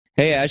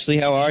Hey, Ashley,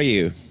 how are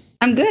you?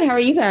 I'm good. How are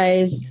you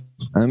guys?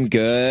 I'm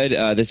good.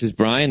 This is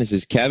Brian. This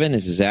is Kevin.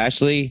 This is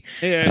Ashley.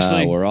 Hey,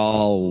 Ashley. We're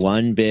all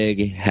one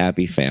big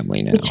happy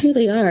family now. We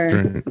truly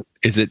are.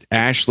 Is it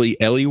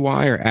Ashley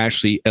L-E-Y or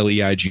Ashley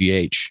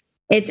L-E-I-G-H?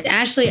 It's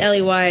Ashley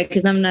L-E-Y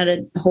because I'm not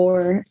a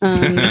whore.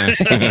 I'm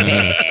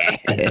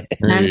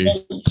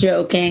just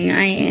joking.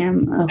 I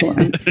am a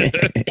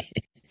whore.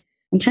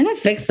 I'm trying to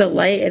fix the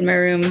light in my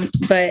room,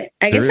 but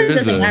I guess it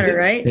doesn't matter,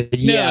 right?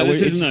 Yeah,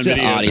 this it's isn't on just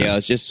video. Audio.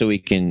 It's just so we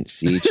can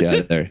see each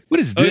other. What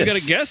is Oh, this? we got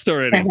a guest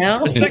already. The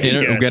hell?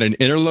 We've got an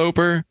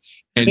interloper,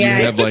 and Yeah.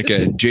 you have like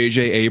a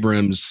J.J.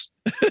 Abrams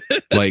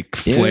like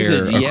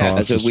flare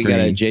across so the we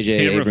got a screen.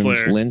 J.J. Camera Abrams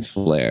flare. lens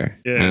flare.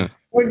 Yeah.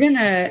 We're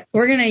gonna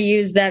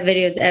use that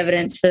video as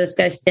evidence for this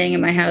guy staying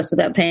in my house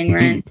without paying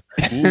rent.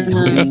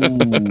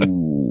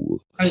 Ooh.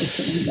 I'm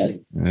just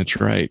kidding, but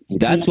That's right.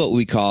 That's what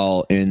we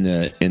call in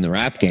the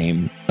rap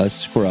game a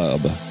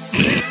scrub.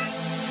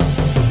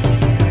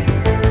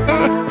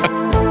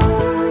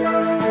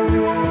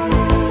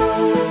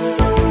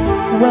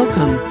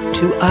 Welcome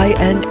to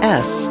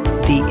INS,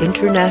 the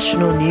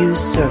International News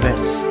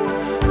Service,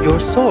 your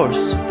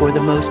source for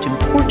the most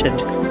important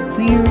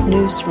weird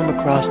news from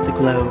across the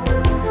globe.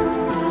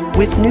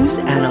 With news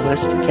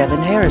analyst Kevin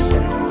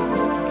Harrison,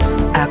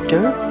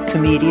 actor,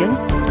 comedian,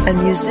 and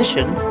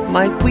musician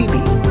Mike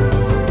Wiebe,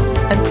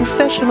 and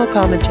professional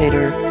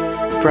commentator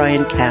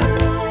Brian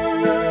Camp.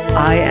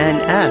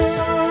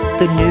 INS,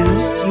 the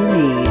news you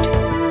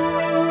need.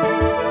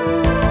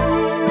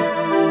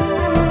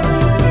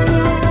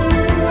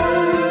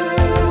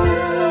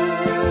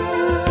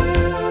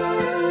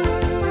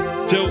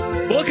 So,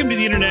 welcome to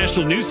the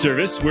International News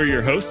Service. We're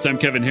your hosts. I'm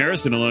Kevin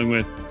Harrison, along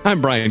with...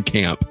 I'm Brian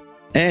Camp.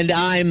 And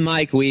I'm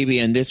Mike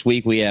Wiebe, and this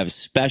week we have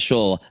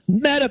special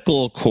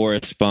medical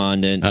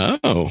correspondent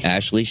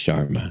Ashley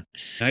Sharma.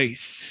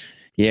 Nice.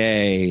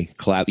 Yay!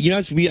 Clap. You know,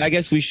 I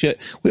guess we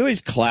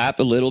always clap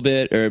a little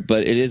bit,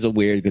 but it is a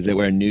weird because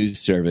we're a news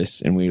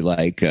service and we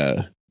like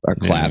our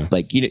clap,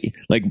 like like you guys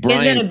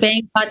Brian. gotta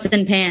bang pots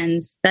and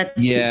pans. That's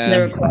the Yeah,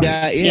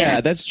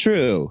 requirement. that's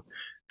true.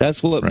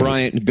 That's what Right.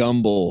 Bryant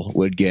Gumbel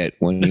would get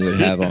when he would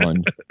have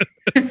on.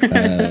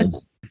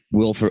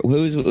 Wilford,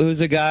 who's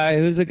the guy?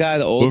 Who's the guy?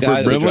 The old guy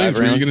that would drive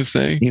What are you around. going to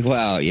say?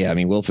 Wow, yeah. I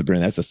mean, Wilford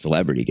Brimley. That's a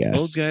celebrity guest.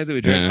 Old guy that we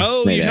drive. Yeah.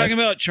 Oh, Maybe you're that's-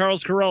 talking about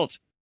Charles Kuralt.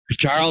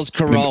 Charles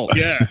Kuralt.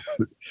 Yeah.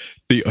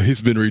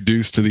 He's been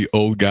reduced to the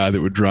old guy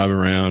that would drive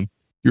around.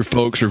 Your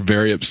folks are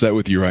very upset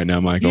with you right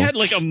now, Michael. He had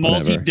like a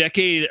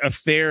multi-decade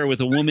affair with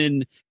a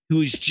woman who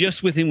was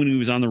just with him when he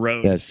was on the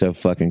road. That's so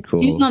fucking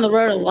cool. He's on the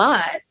road a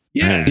lot.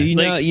 Yeah. Do you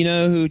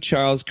know who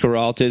Charles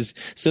Kuralt is?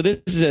 So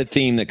this is a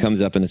theme that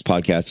comes up in this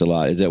podcast a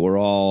lot: is that we're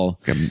all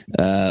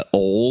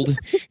old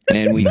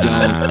and we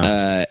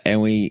don't,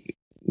 and we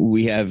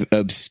have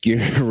obscure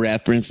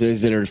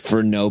references that are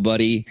for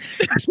nobody.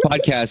 This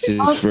podcast is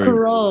Charles for.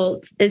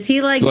 Kuralt. Is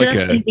he like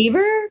Justin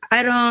Bieber?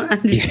 I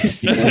don't.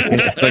 Yes.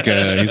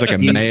 He's like a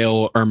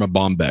male Irma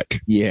Bombeck.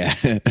 Yeah,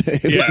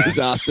 which is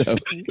awesome.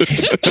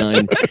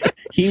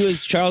 He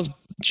was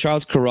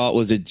Charles Kuralt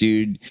was a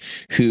dude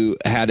who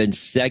had a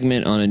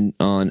segment on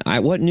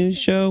what news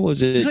show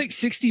was it? It's like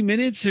 60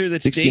 Minutes or the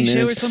 60 Today Show or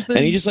Minutes, something.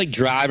 and he just like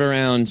drive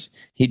around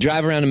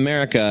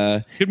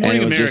America. Good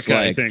Morning and it was America, just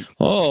like, I think.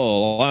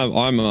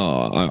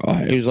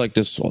 I'm he's like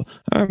this.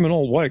 I'm an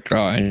old white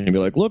guy, and he'd be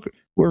like, look,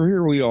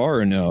 here we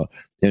are in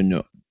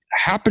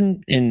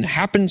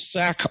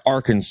Happensack,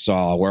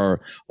 Arkansas, where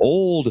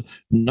old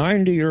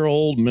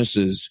 90-year-old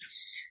Mrs.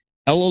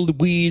 Ella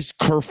Louise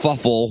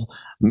Kerfuffle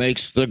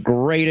makes the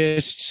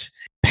greatest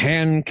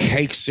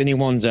pancakes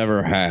anyone's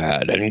ever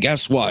had. And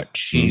guess what?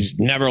 She's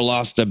never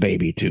lost a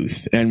baby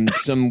tooth. And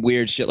some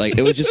weird shit. Like,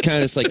 it was just kind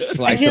of this like I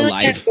slice feel of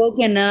like life. I've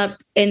woken up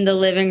in the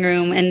living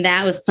room and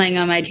that was playing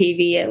on my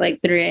TV at like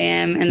 3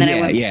 a.m. And then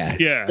I went, Yeah.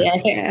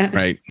 yeah.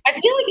 Right. I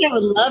feel like I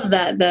would love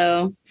that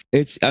though.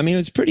 It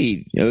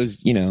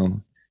was,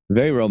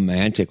 very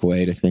romantic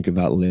way to think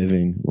about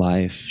living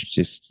life.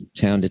 Just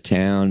town to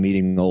town,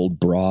 meeting old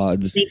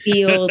broads.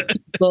 Sleepy old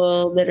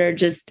people that are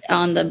just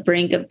on the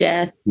brink of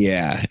death.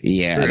 Yeah.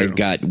 True. They've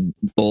got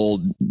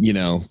old,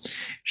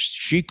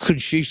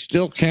 she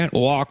still can't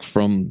walk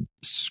from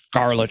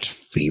scarlet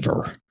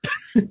fever.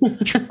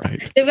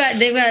 Right. They've got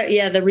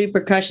the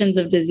repercussions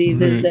of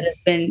diseases that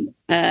have been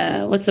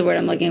what's the word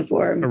I'm looking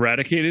for?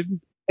 Eradicated.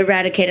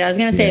 Eradicated. I was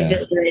going to say Yeah.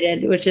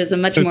 eviscerated, which is a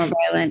much more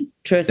violent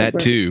choice. That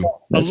too.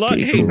 That's a lot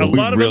pretty cool. of We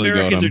really got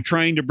Americans them. are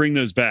trying to bring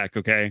those back,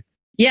 okay?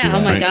 Yeah. Yeah.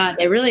 Oh my Right. God.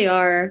 They really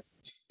are.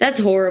 That's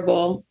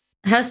horrible.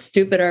 How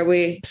stupid are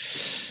we?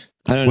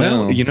 I don't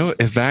know. Well,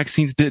 if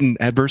vaccines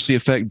didn't adversely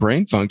affect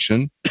brain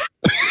function,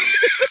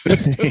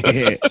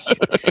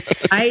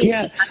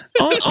 Yeah.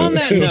 On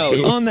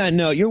that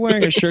note, you're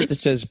wearing a shirt that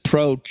says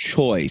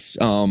pro-choice.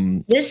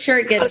 This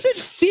shirt How does gets. it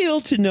feel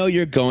to know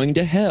you're going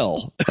to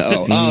hell?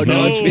 Oh no,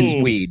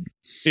 it's weed.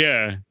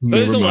 Yeah. Never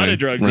There's a lot mind. of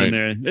drugs Right. in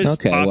there. There's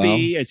Okay,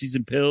 poppy. I see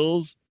some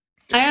pills.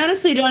 I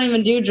honestly don't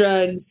even do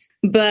drugs,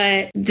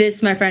 but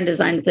my friend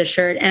designed this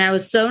shirt, and I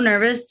was so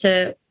nervous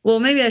to. Well,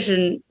 maybe I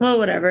shouldn't. Well,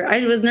 whatever.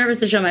 I was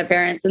nervous to show my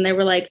parents, and they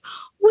were like,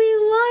 "We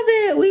love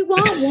it. We want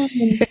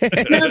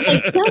And I was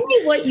like, tell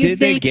me what you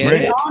think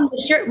is on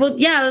the shirt. Well,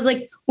 yeah, I was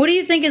like, what do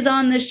you think is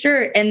on the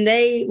shirt? And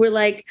they were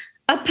like,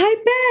 a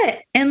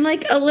pipette and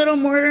like a little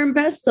mortar and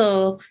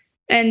pestle,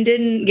 and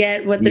didn't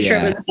get what the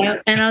shirt was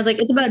about. And I was like,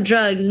 it's about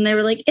drugs. And they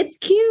were like, it's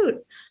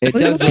cute. It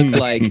does look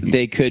like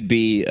they could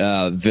be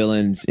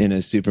villains in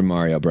a Super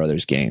Mario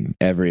Brothers game.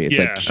 It's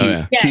like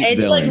cute, cute it's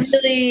villains.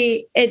 like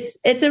really, it's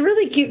a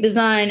really cute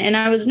design. And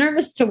I was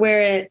nervous to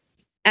wear it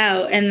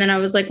out. And then I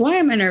was like, why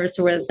am I nervous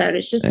to wear this out?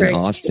 It's just very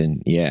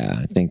Austin. Cute. Yeah,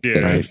 I think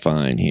they're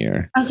fine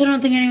here. I also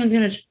don't think anyone's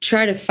going to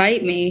try to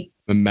fight me.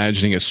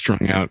 Imagining a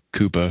strung out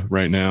Koopa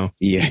right now.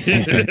 Yeah.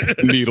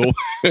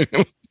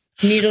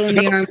 Needle in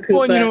the arm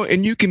Koopa. Well,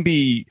 and you can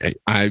be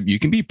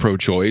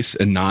pro-choice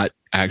and not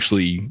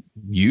actually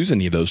use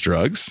any of those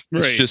drugs.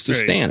 It's just a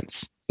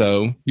stance.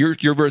 So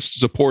you're very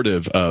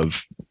supportive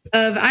of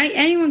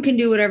anyone can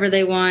do whatever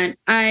they want.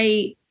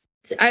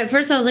 At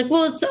first I was like,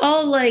 well, it's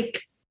all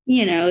like,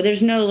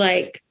 there's no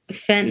like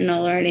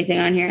fentanyl or anything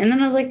on here. And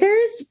then I was like,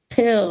 there's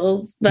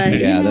pills, but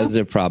those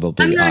are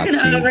probably I'm not going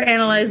to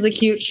overanalyze the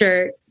cute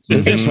shirt.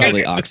 Those are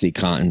probably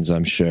Oxycontins,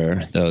 I'm sure.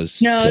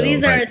 That's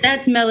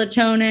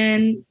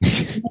melatonin.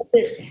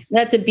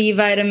 That's a B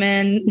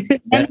vitamin.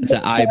 That's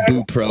an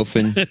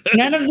ibuprofen.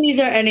 None of these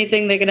are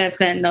anything that could have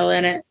fentanyl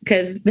in it,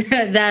 because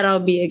that I'll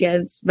be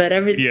against. But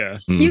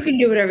you can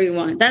do whatever you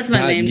want. That's my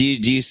main. Do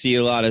you see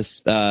a lot of?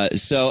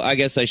 So I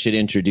guess I should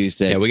introduce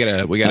it. Yeah, we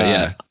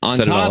gotta. On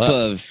top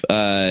of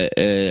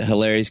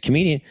hilarious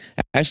comedian,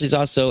 Ashley's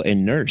also a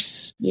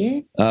nurse.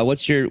 Yeah.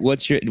 Was there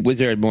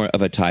more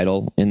of a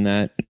title in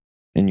that?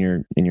 In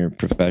your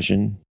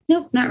profession?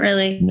 Nope, not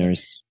really.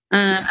 Nurse.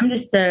 I'm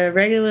just a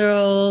regular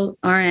old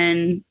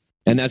RN.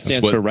 And that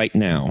stands for right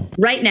now.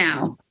 Right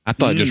now. I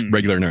thought just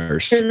regular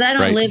nurse. Because I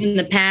don't live in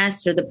the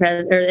past or the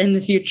present or in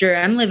the future.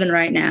 I'm living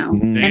right now,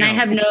 and I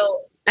have no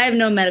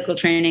medical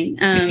training.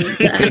 And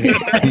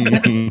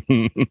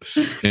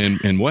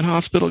what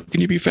hospital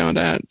can you be found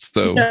at?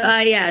 So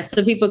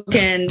people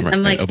can.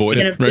 I'm like, avoid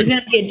it. There's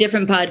going to be a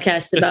different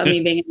podcast about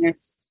me being a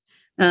nurse.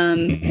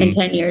 In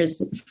 10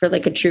 years for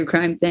like a true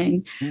crime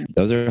thing.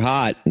 Those are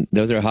hot.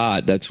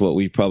 That's what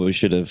we probably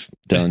should have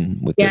done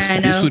with this. I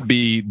know. This would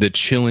be the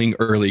chilling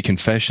early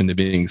confession to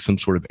being some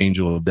sort of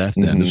angel of death.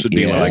 Then this would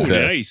be like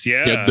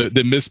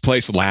the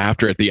misplaced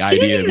laughter at the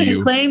idea of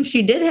you. Claim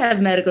she did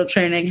have medical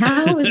training.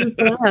 How is this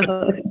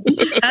allowed?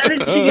 How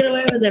did she get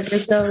away with it for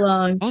so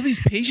long? All these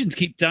patients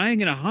keep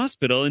dying in a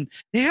hospital, and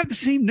they have the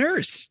same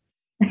nurse.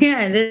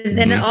 Yeah,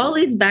 and it all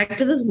leads back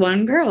to this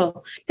one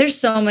girl. There's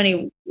so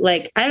many,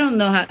 like, I don't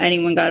know how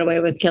anyone got away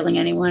with killing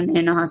anyone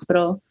in a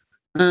hospital,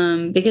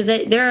 because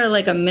there are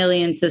like a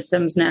million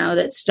systems now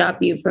that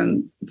stop you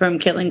from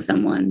killing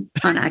someone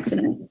on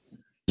accident.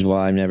 That's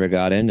why I never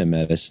got into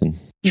medicine.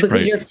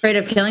 Because you're afraid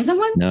of killing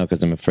someone? No,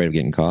 because I'm afraid of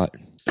getting caught.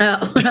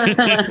 Oh.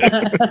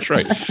 That's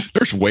right.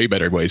 There's way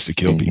better ways to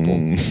kill people.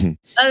 I was going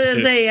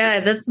to say,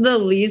 that's the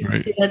least,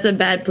 that's a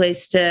bad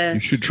place to... You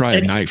should try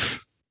a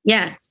knife.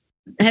 Yeah.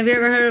 Have you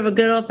ever heard of a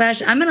good old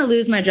fashioned? I'm going to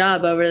lose my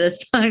job over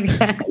this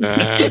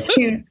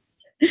podcast.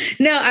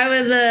 No, I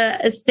was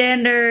a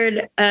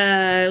standard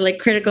like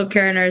critical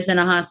care nurse in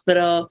a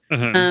hospital.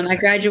 I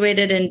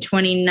graduated in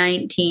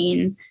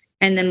 2019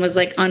 and then was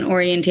like on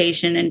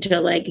orientation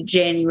until like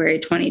January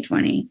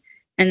 2020.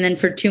 And then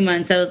for 2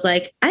 months, I was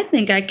like, I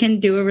think I can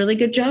do a really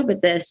good job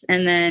at this.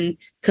 And then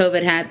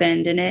COVID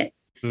happened and it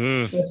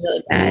was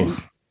really bad.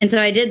 And so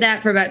I did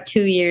that for about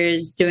 2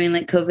 years doing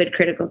like COVID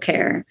critical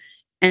care.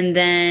 And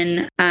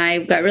then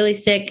I got really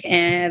sick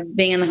and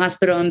being in the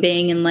hospital and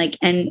being in like,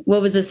 and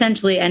what was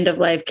essentially end of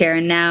life care.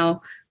 And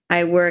now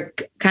I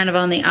work kind of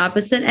on the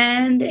opposite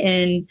end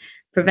in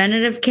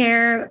preventative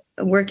care,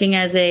 working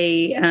as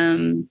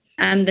I'm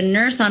the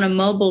nurse on a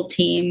mobile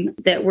team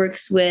that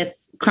works with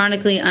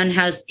chronically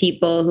unhoused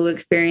people who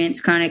experience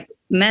chronic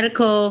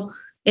medical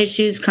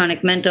issues,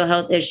 chronic mental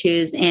health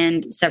issues,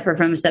 and suffer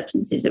from a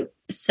substance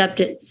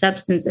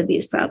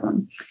abuse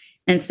problem.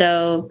 And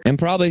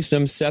probably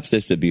some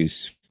sepsis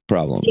abuse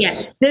problems.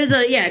 Yeah, there's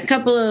a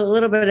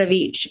little bit of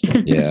each.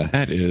 Yeah,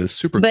 that is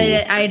super but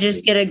cool. I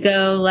just get to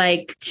go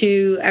I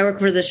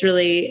work for this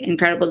really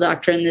incredible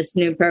doctor in this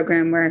new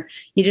program where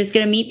you just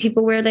get to meet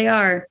people where they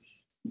are,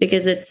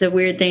 because it's a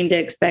weird thing to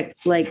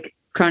expect like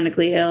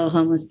chronically ill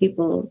homeless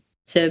people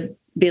to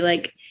be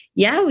like,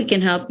 yeah, we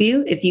can help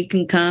you if you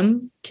can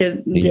come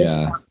to this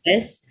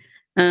office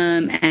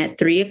at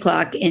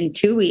 3:00 in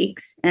 2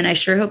 weeks. And I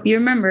sure hope you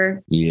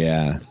remember.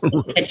 Yeah.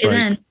 Catch you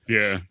then.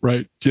 Yeah.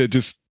 Right. Yeah.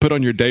 Just put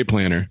on your day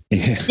planner.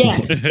 Yeah.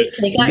 Just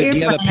take out your Do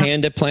you have a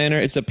Panda planner?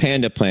 It's a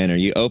Panda planner.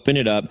 You open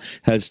it up,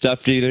 has stuff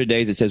to do their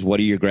days. It says, what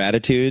are your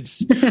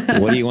gratitudes?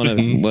 What do you want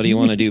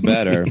to do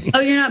better? Oh,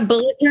 you're not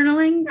bullet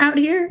journaling out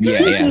here?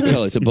 Yeah.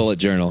 Totally. It's a bullet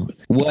journal.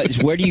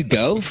 Where do you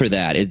go for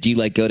that? Do you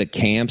like go to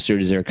camps, or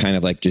is there kind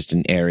of like just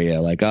an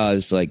area like,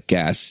 it's like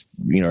gas,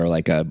 or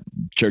like a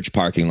church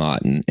parking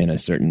lot in a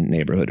certain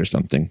neighborhood or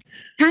something?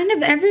 Kind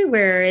of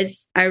everywhere.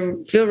 I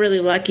feel really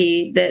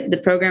lucky that the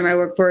program I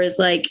work for is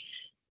like,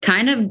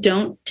 kind of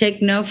don't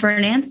take no for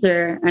an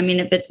answer. I mean,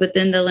 if it's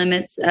within the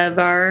limits of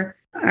our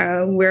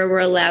where we're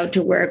allowed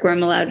to work, where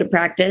I'm allowed to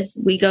practice,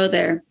 we go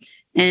there.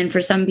 And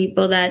for some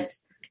people,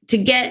 that's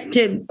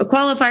to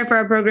qualify for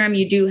our program,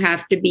 you do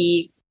have to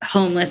be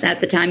homeless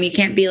at the time. You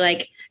can't be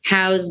like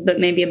housed, but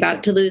maybe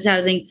about to lose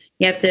housing.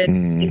 You have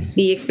to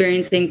be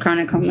experiencing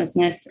chronic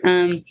homelessness.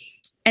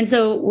 And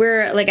so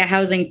we're like a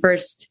housing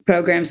first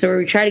program. So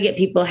we try to get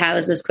people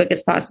housed as quick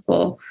as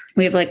possible.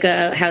 We have like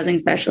a housing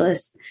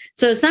specialist.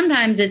 So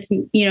sometimes it's,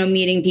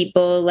 meeting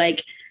people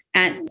like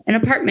at an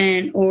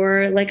apartment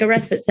or like a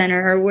respite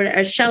center or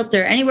a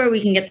shelter, anywhere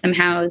we can get them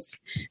housed.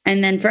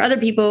 And then for other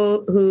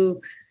people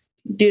who,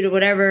 due to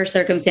whatever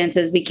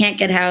circumstances, we can't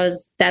get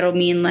housed, that'll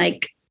mean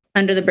like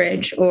under the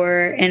bridge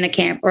or in a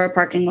camp or a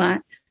parking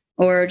lot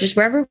or just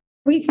wherever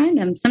we find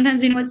them.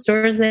 Sometimes we know what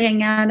stores they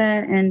hang out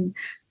at and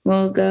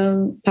we'll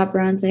go pop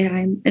around, say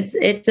hi.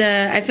 It's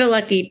I feel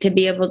lucky to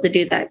be able to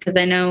do that because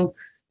I know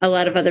a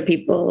lot of other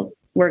people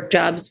work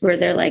jobs where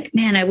they're like,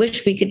 man, I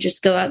wish we could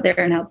just go out there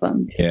and help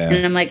them. Yeah.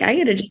 And I'm like, I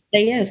got to just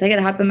say yes. I got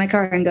to hop in my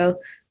car and go,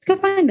 let's go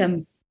find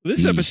them.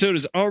 This episode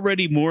is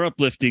already more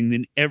uplifting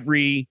than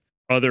every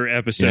other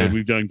episode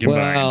we've done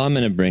combined. Well, I'm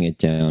going to bring it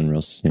down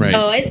real soon. Right.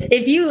 Oh,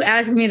 if you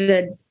ask me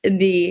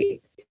the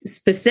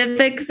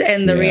specifics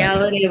and the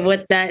reality of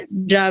what that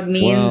job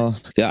means. Well,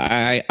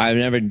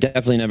 I've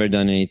definitely never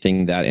done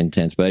anything that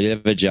intense, but I did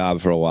have a job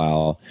for a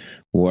while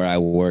where I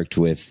worked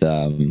with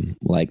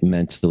like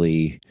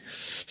mentally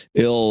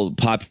ill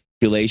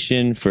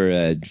population for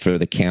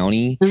the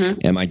county,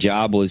 and my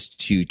job was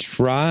to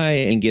try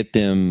and get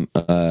them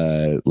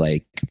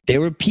like they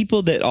were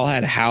people that all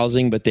had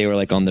housing, but they were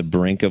like on the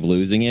brink of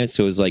losing it.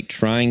 So it was like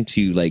trying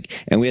to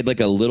like, and we had like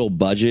a little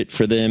budget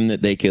for them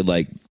that they could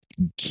like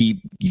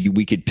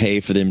we could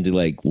pay for them to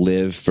like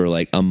live for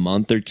like a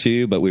month or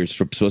two, but we were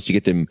supposed to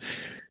get them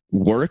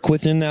work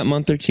within that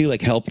month or two,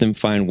 like help them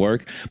find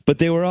work. But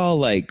they were all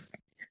like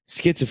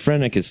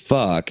schizophrenic as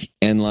fuck.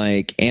 And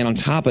on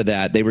top of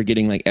that, they were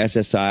getting like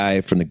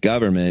SSI from the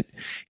government.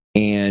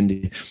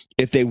 And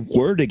if they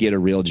were to get a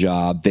real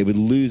job, they would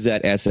lose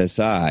that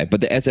SSI.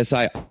 But the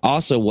SSI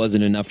also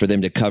wasn't enough for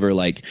them to cover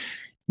like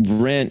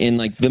rent in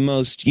like the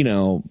most,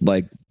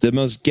 like the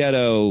most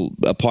ghetto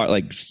apart,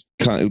 like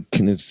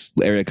this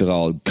area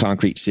called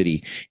Concrete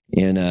City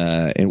and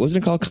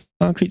wasn't it called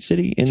Concrete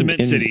City? Cement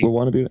City.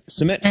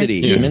 Cement City.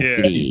 Yeah. Cement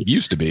City. It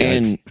used to be.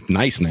 And it's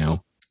nice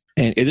now.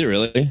 And is it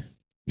really?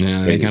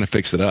 Yeah, they kind of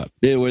fixed it up.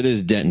 Where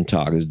there's Denton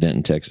talk, there's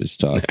Denton, Texas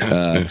talk.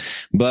 So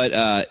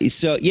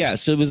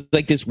it was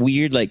like this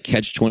weird like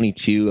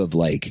catch-22 of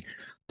like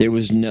there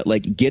was no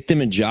like get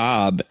them a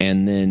job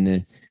and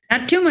then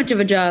not too much of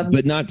a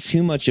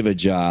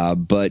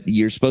job, but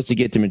you're supposed to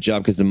get them a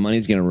job because the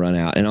money's going to run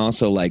out. And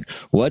also like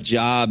what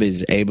job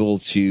is able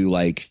to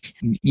like,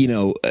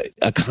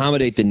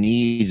 accommodate the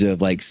needs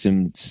of like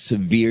some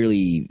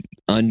severely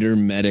under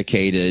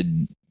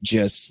medicated,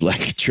 just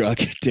like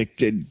drug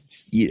addicted.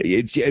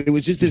 It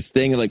was just this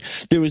thing of like,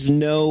 there was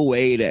no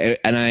way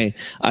to, and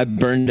I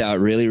burned out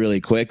really, really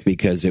quick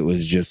because it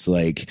was just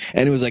like,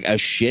 and it was like a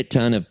shit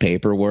ton of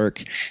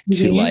paperwork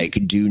to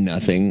like do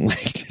nothing,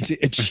 like to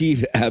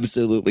achieve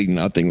absolutely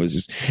nothing. It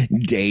was just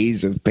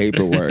days of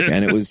paperwork.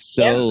 And it was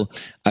so,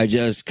 I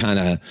just kind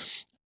of,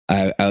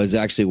 I was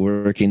actually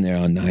working there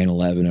on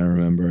 9/11, I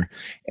remember,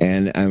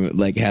 and I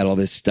like had all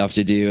this stuff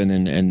to do, and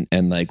then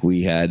and like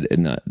we had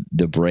in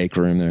the break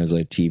room there was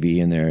like TV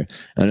in there.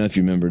 I don't know if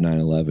you remember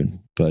 9/11,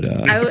 but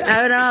I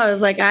don't know. I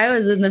was like, I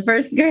was in the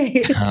first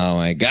grade. Oh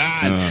my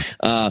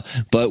god!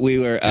 But we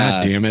were.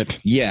 God damn it!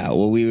 Yeah,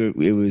 well, we were.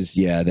 It was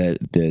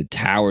the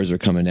towers were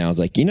coming down. I was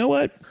like, you know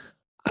what?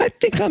 I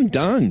think I'm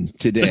done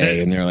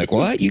today. And they're like,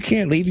 what? You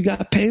can't leave. You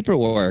got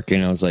paperwork.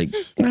 And I was like,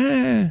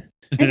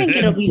 I think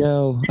it'll be.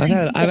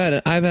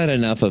 I've had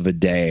enough of a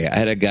day. I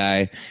had a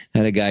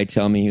guy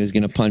tell me he was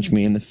going to punch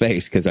me in the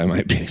face because I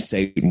might be a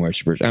Satan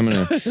worshiper. I'm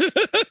gonna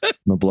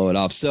blow it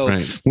off. So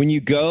when you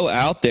go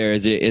out there,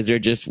 is there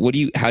just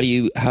how do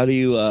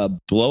you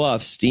blow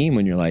off steam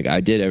when you're like,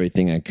 I did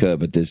everything I could,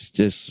 but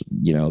this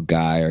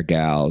guy or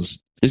gals,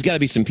 there's got to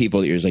be some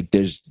people that you're just like,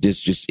 this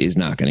just is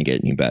not going to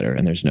get any better,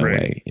 and there's no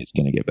way it's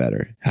going to get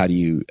better. How do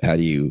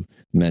you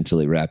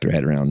mentally wrap your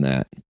head around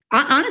that?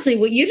 Honestly,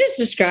 what you just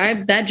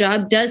described, that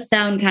job does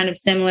sound kind of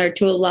similar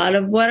to a lot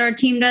of what our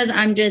team does.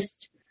 I'm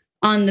just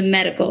on the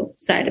medical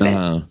side of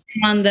it.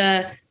 On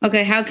the,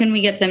 how can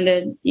we get them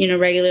to,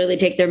 regularly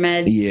take their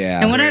meds? Yeah.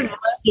 And what I've learned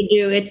to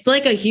do, it's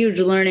like a huge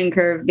learning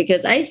curve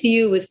because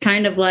ICU was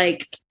kind of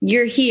like,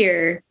 you're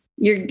here.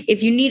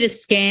 If you need a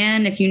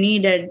scan, if you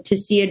need to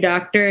see a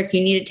doctor, if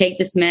you need to take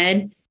this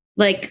med,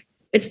 like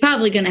it's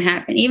probably going to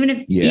happen. Even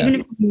if,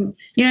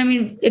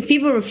 if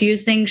people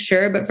refuse things,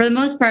 sure. But for the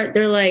most part,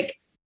 they're like,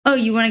 oh,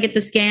 you want to get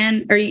the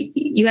scan or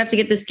you have to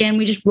get the scan.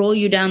 We just roll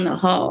you down the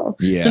hall.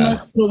 Yeah. So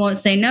most people won't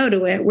say no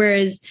to it.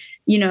 Whereas,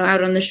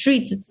 out on the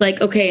streets, it's like,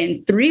 okay,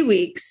 in 3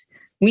 weeks,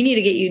 we need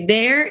to get you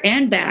there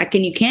and back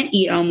and you can't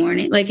eat all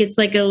morning. Like, it's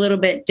like a little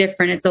bit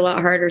different. It's a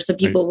lot harder. So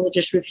people will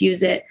just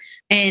refuse it.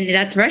 And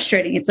that's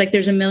frustrating. It's like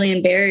there's a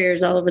million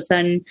barriers all of a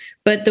sudden.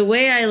 But the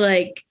way I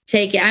like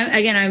take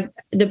it.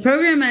 The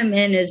program I'm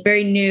in is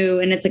very new,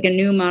 and it's like a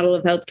new model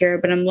of healthcare,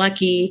 but I'm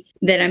lucky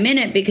that I'm in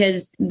it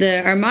because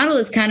our model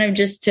is kind of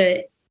just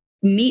to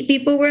meet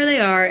people where they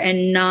are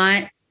and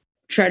not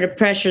try to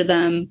pressure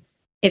them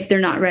if they're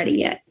not ready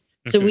yet.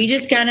 So we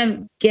just kind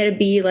of get to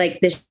be like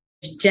this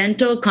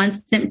gentle,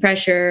 constant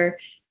pressure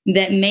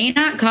that may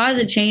not cause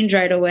a change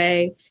right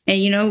away.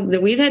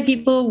 And, we've had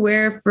people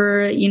where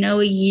for, a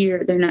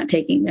year, they're not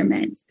taking their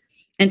meds.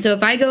 And so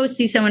if I go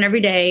see someone every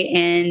day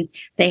and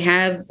they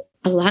have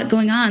a lot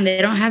going on,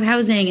 they don't have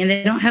housing and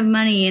they don't have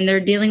money and they're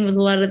dealing with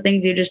a lot of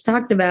things you just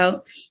talked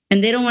about,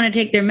 and they don't want to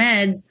take their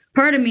meds,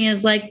 part of me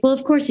is like, well,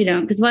 of course you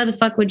don't, because why the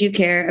fuck would you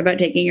care about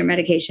taking your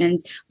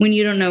medications when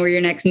you don't know where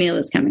your next meal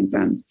is coming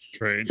from?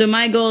 Right. So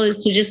my goal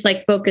is to just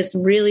like focus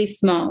really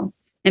small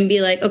and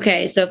be like,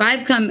 okay, so if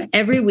I've come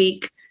every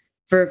week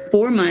for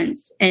 4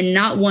 months and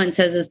not once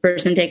has this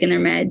person taken their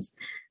meds,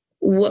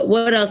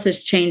 what else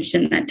has changed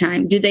in that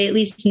time? Do they at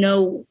least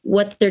know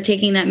what they're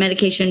taking that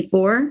medication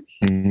for?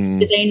 Mm-hmm.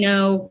 Do they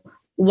know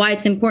why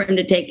it's important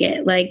to take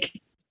it? Like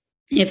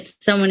if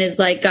someone is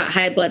like got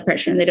high blood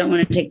pressure and they don't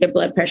want to take their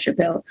blood pressure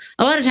pill.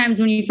 A lot of times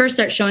when you first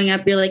start showing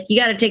up, you're like, you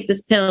got to take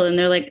this pill. And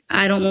they're like,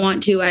 I don't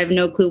want to. I have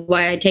no clue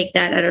why I take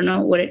that. I don't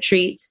know what it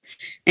treats.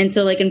 And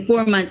so like in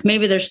 4 months,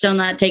 maybe they're still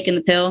not taking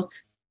the pill,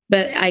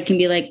 but I can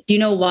be like, do you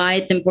know why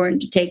it's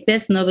important to take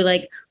this? And they'll be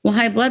like, well,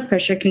 high blood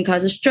pressure can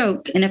cause a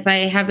stroke. And if I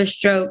have a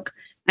stroke,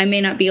 I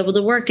may not be able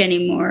to work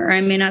anymore, or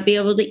I may not be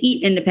able to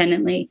eat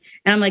independently.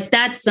 And I'm like,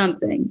 that's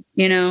something,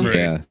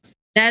 Yeah.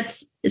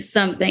 That's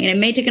something. And it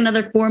may take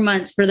another 4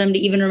 months for them to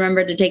even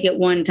remember to take it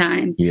one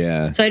time.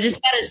 Yeah. So I just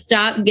got to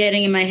stop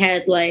getting in my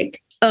head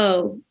like,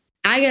 oh,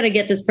 I got to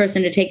get this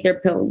person to take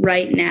their pill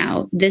right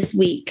now, this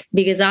week,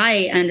 because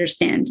I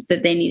understand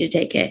that they need to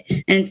take it.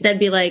 And instead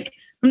be like,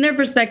 from their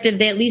perspective,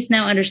 they at least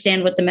now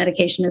understand what the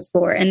medication is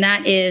for. And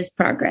that is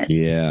progress.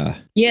 Yeah.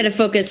 You got to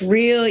focus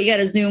you got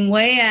to zoom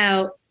way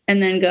out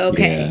and then go,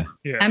 okay,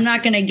 Yeah. I'm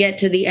not going to get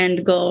to the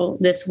end goal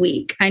this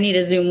week. I need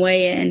to zoom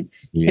way in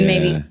and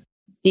maybe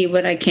see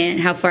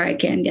how far I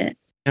can get.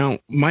 Now,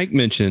 Mike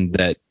mentioned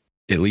that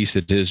at least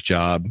at his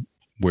job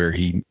where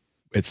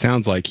it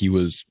sounds like he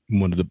was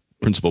one of the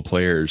principal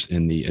players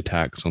in the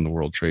attacks on the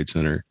World Trade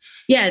Center.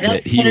 Yeah,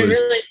 that's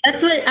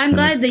what I'm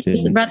glad that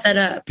you brought that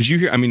up. Did you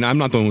hear? I mean, I'm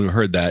not the one who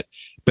heard that,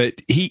 but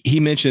he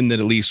mentioned that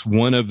at least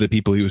one of the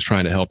people he was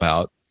trying to help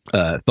out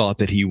thought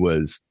that he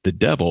was the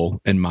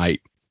devil and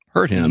might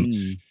hurt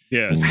him.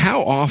 Yes.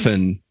 How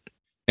often?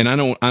 And I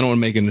don't want to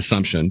make an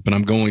assumption, but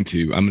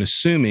I'm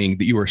assuming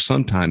that you are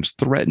sometimes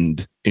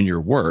threatened in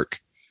your work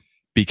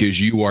because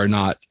you are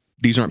not.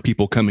 These aren't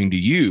people coming to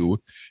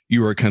you.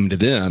 You are coming to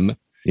them.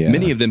 Yeah.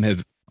 Many of them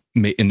have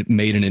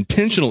made an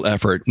intentional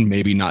effort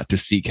maybe not to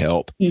seek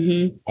help.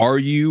 Mm-hmm. Are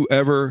you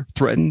ever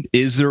threatened?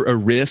 Is there a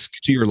risk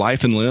to your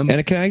life and limb?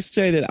 And can I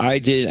say that I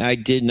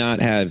did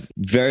not have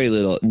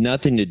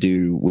nothing to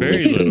do with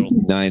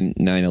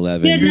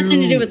 9/11. It had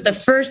nothing to do with the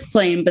first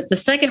plane, but the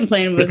second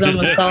plane was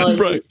almost all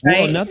right.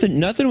 Well,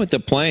 nothing with the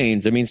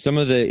planes. I mean, some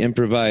of the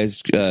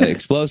improvised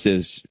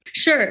explosives.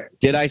 Sure.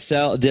 Did I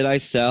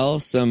sell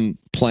some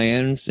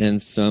plans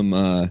and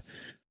some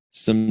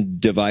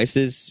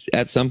devices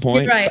at some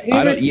point? Right.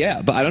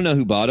 But I don't know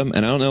who bought them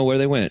and I don't know where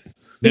they went.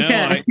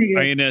 Now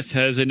INS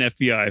has an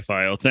FBI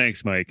file.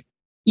 Thanks, Mike.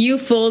 You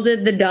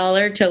folded the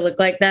dollar to look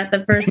like that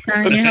the first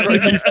time. You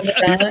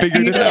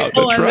figured it out.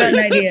 I've got an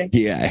idea.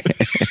 Yeah.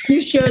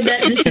 You showed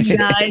that to some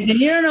guys and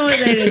you don't know what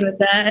they did with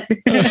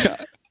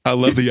that. I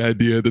love the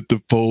idea that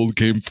the fold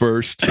came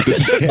first.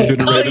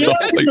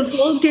 The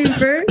fold came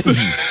first?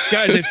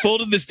 Guys, I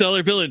folded this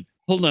dollar bill and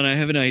hold on, I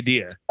have an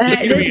idea. This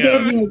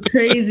gave me a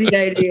crazy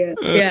idea.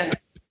 Yeah.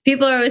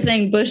 People are always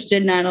saying Bush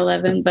did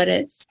 9/11, but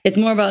it's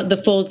more about the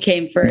fold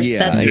came first.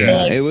 Yeah.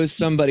 It was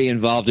somebody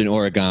involved in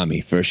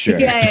origami for sure.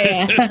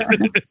 Yeah.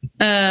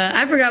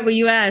 I forgot what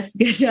you asked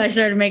because I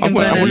started making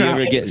fun of Do you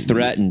ever get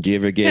threatened? Do you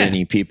ever get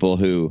any people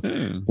who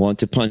want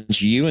to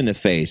punch you in the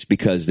face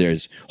because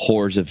there's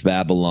hordes of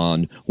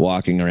Babylon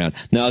walking around?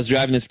 No, I was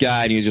driving this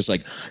guy and he was just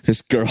like,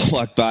 this girl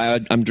walked by.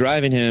 I'm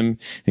driving him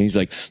and he's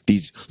like,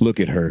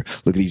 look at her.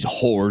 Look at these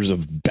whores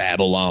of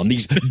Babylon,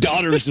 these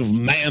daughters of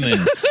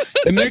Mammon.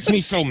 It makes me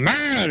so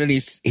mad. And he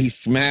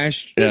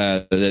smashed he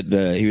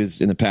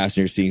was in the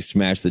passenger seat,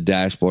 smashed the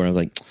dashboard.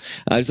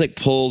 I was like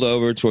pulled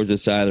over towards the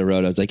side of the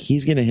road. I was like,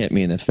 he's gonna hit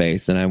me in the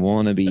face and I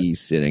want to be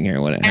sitting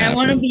here when it happens. I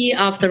want to be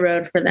off the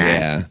road for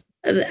that.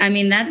 Yeah. I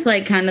mean, that's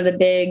like kind of the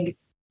big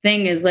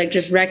thing is like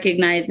just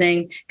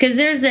recognizing, because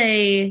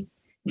to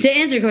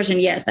answer your question,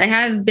 yes, I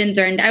have been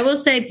threatened. I will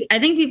say, I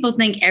think people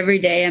think every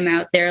day I'm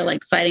out there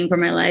like fighting for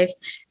my life.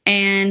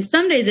 And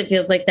some days it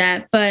feels like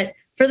that, but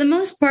for the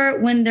most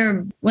part, when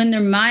they're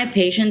my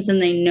patients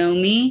and they know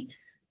me,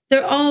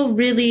 they're all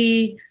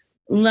really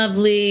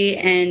lovely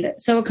and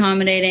so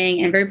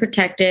accommodating and very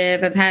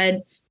protective. I've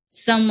had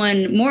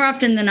someone, more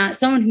often than not,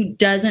 someone who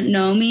doesn't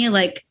know me,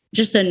 like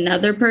just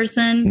another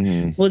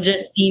person will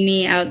just see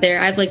me out there.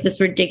 I have like this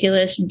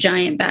ridiculous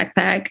giant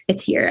backpack.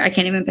 It's here. I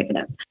can't even pick it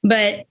up.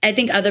 But I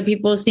think other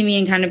people see me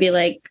and kind of be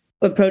like,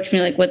 approach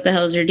me like, what the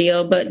hell's your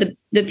deal? But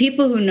the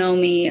people who know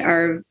me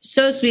are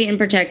so sweet and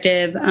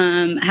protective.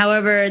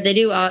 However, they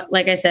do,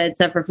 like I said,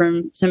 suffer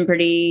from some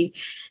pretty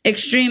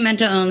extreme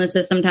mental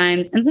illnesses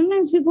sometimes. And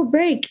sometimes people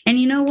break. And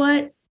you know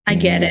what? I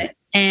get it.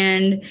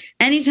 And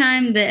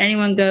anytime that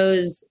anyone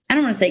goes, I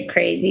don't want to say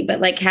crazy,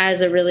 but like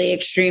has a really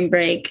extreme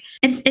break,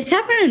 it's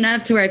happened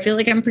enough to where I feel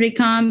like I'm pretty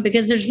calm,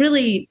 because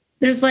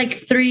there's like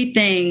three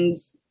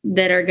things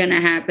that are going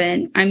to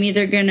happen. I'm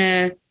either going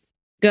to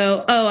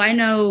go, oh,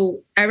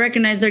 I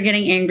recognize they're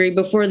getting angry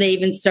before they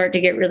even start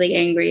to get really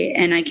angry,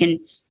 and I can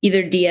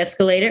either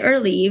de-escalate it or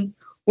leave,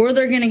 or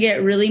they're going to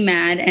get really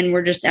mad and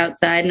we're just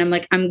outside and I'm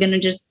like, I'm going to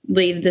just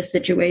leave the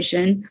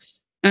situation.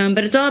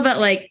 But it's all about,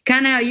 like,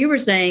 kind of how you were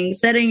saying,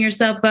 setting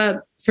yourself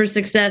up for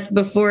success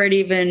before it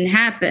even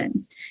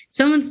happens.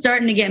 Someone's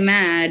starting to get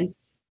mad,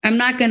 I'm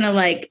not going to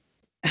like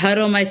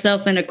huddle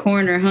myself in a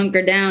corner,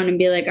 hunker down and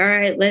be like, all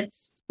right,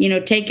 let's,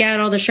 take out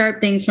all the sharp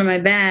things from my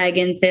bag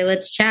and say,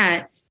 let's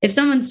chat. If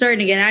someone's starting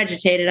to get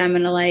agitated, I'm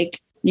going to like,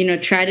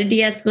 try to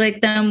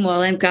de-escalate them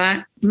while I've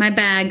got my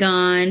bag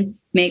on,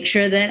 make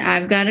sure that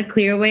I've got a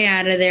clear way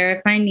out of there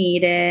if I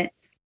need it,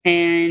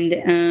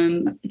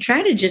 and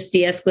try to just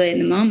de-escalate in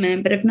the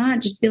moment. But if not,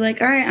 just be like,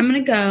 all right, I'm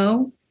going to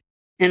go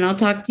and I'll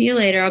talk to you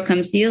later. I'll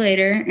come see you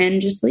later,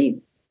 and just leave.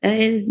 That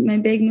is my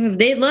big move.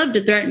 They love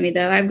to threaten me,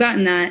 though. I've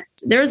gotten that.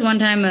 There was one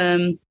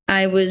time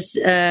I was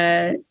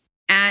at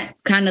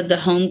kind of the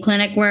home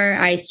clinic where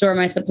I store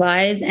my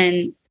supplies,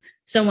 and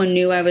someone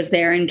knew I was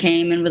there and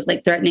came and was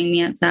like threatening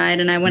me outside.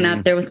 And I went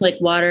out there with like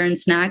water and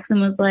snacks and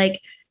was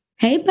like,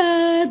 hey,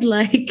 bud,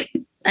 like,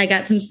 I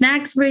got some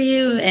snacks for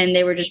you. And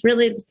they were just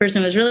this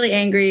person was really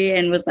angry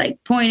and was like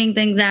pointing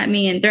things at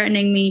me and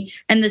threatening me.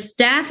 And the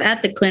staff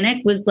at the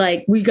clinic was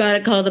like, we got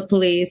to call the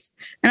police.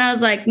 And I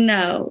was like,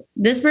 no,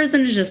 this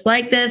person is just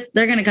like this.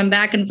 They're going to come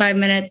back in 5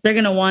 minutes. They're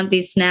going to want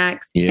these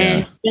snacks. Yeah.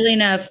 And really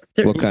enough.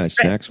 What kind of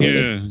snacks were they?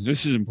 Yeah,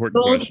 this is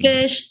important.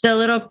 Goldfish, the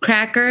little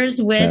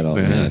crackers with.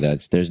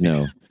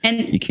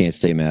 You can't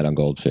stay mad on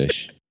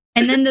goldfish.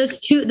 And then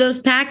those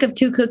pack of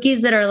 2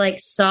 cookies that are like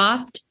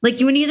soft. Like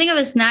when you think of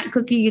a snack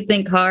cookie, you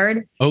think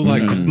hard. Oh,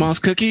 like moss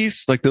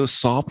cookies? Like those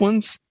soft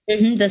ones?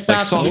 Mm-hmm, the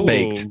soft, like soft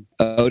baked.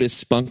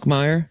 Otis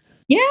Spunkmeyer?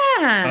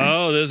 Yeah.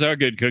 Oh, those are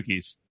good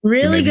cookies.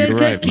 Really good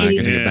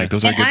cookies. Right,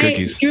 those are good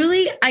cookies.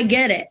 I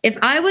get it.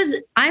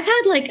 I've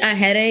had like a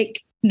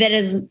headache that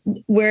is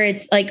where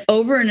it's like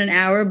over in an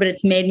hour, but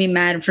it's made me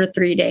mad for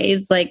 3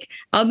 days. Like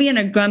I'll be in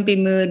a grumpy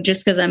mood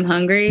just because I'm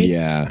hungry.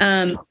 Yeah.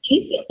 Half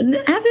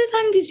the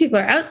time these people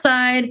are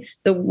outside.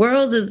 The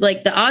world is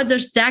like, the odds are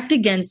stacked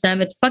against them.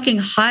 It's fucking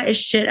hot as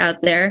shit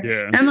out there.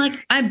 Yeah. And I'm like,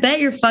 I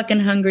bet you're fucking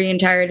hungry and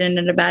tired and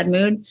in a bad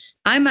mood.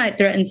 I might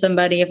threaten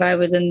somebody if I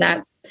was in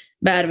that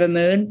bad of a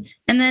mood.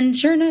 And then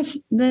sure enough,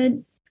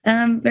 the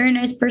very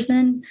nice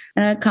person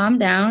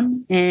calmed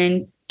down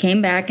and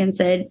came back and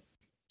said,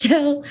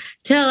 Tell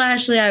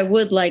Ashley I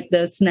would like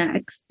those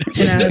snacks.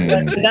 And I was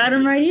like, I got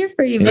them right here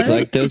for you, It's buddy.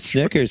 like those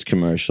Snickers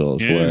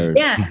commercials where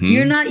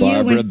you're not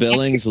Barbara you.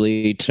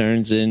 Billingsley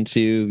turns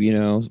into,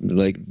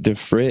 like the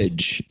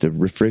fridge, the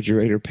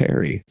refrigerator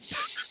Perry.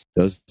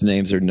 Those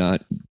names are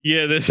not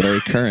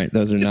very current.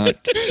 Those are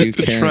not too current.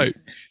 That's right.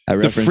 I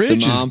referenced the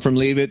mom from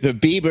Leave It to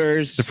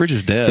Beavers. The fridge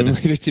is dead. From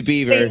Leave It to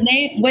Beaver.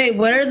 Wait,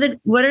 what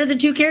are the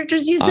 2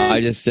 characters you said? I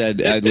just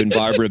said when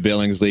Barbara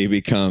Billingsley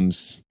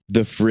becomes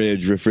the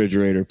fridge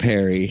refrigerator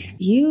Perry.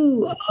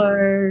 You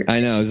are. I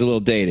know, it's a little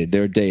dated.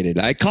 They're dated.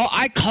 I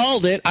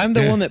called it. I'm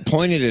the one that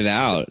pointed it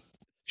out.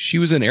 She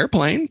was an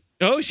Airplane.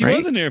 Oh, she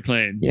was an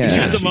Airplane. Yeah,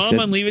 she was the mom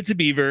on Leave It to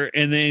Beaver,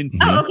 and then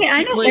okay,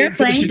 I know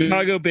Airplane. For the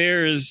Chicago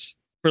Bears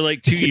for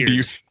like 2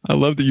 years. I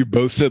love that you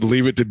both said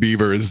Leave It to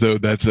Beaver as though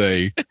that's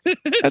a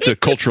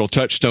cultural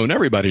touchstone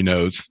everybody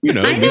knows. Leave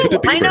It to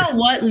Beaver. I know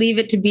what Leave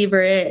It to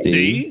Beaver is.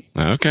 See?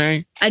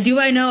 Okay. Do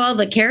I know all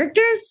the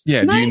characters?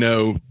 Yeah. Do you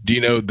know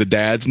the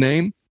dad's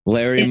name?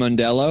 Larry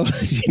Mondello.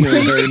 Do you know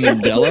Larry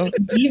Mondello?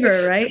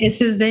 Beaver, right? Is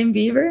his name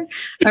Beaver?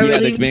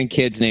 The main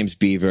kid's name's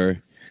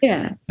Beaver.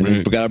 Yeah. And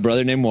he's got a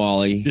brother named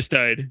Wally. Just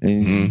died.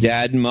 And his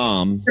dad and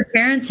mom. Her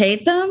parents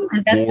hate them?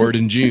 Ward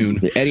and June.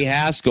 Eddie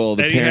Haskell.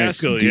 The parents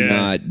do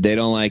not. They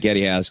don't like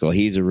Eddie Haskell.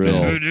 He's a real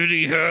conniver.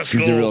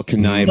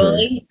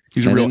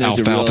 He's a real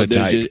alfalfa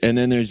type. And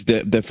then there's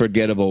the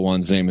forgettable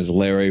one's name is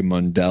Larry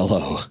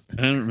Mondello.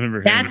 I don't remember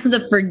him. That's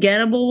the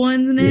forgettable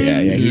one's name?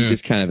 Yeah. He's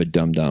just kind of a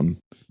dum-dum.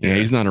 Yeah,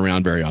 he's not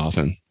around very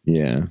often.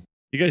 Yeah.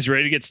 You guys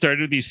ready to get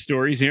started with these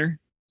stories here?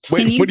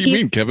 Wait, what do you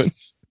mean, Kevin?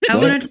 I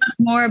want to talk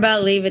more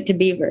about Leave It to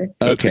Beaver.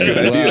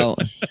 Okay, well,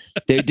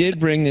 they did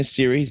bring this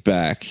series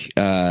back.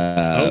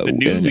 There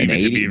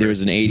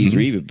was an 80s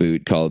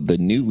reboot called The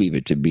New Leave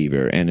It to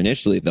Beaver. And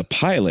initially, the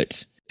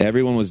pilot,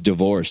 everyone was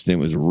divorced, and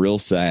it was real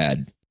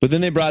sad. But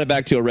then they brought it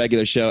back to a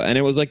regular show, and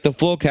it was like the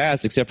full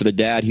cast, except for the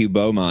dad, Hugh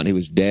Beaumont, who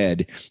was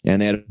dead.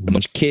 And they had a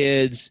bunch of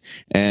kids,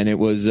 and it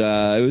was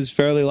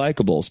fairly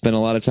likable. Spent a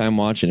lot of time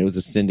watching. It was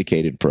a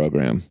syndicated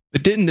program.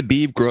 But didn't the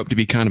Beeb grow up to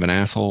be kind of an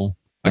asshole?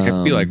 I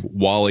feel like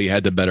Wally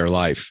had the better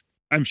life.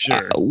 I'm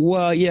sure.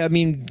 Well, yeah, I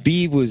mean,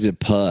 Beav was a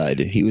pud.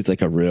 He was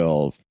like a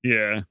real...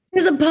 Yeah.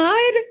 He was a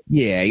pud?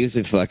 Yeah, he was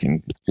a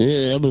fucking...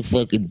 I'm a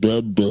fucking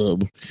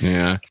dub.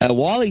 Yeah.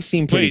 Wally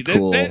seemed pretty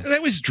cool.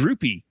 That was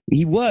droopy.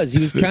 He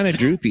was kind of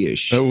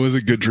droopy-ish. That was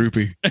a good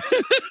droopy.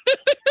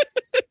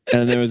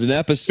 And there was an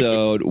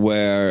episode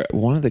where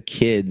one of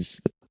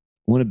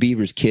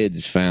Beaver's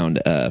kids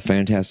found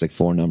Fantastic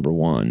Four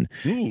 #1.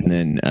 Ooh. And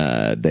then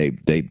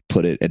they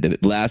put it at the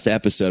last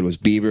episode was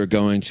Beaver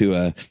going to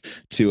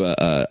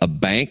a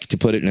bank to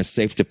put it in a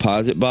safe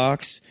deposit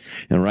box,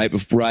 and right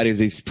as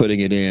he's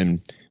putting it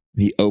in,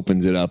 he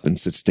opens it up and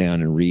sits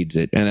down and reads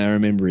it. And I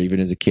remember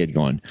even as a kid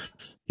going,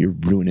 "You're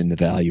ruining the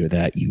value of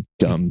that, you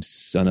dumb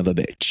son of a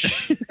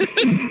bitch."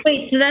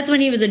 Wait, so that's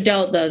when he was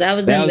adult, though. That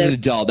was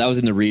adult. That was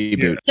in the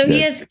reboot. So he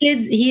has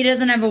kids. He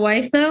doesn't have a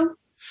wife, though?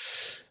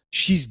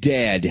 She's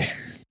dead.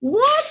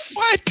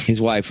 What? His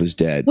wife was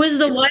dead. Was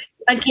the wife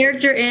a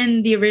character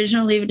in the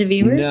original Leave It to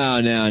Beaver?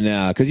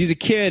 No. Because he's a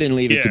kid in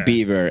Leave It to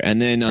Beaver.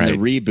 And then on the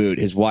reboot,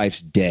 his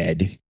wife's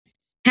dead.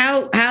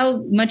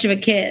 How much of a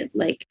kid?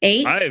 Like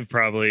 8? 5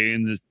 probably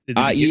in the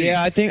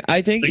yeah, I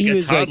think he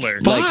was toddler.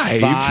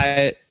 like 5.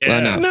 Yeah.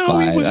 Well, not no,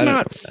 5. he was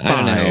not 5. I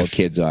don't know how old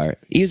kids are.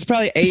 He was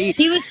probably 8.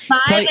 He was 5.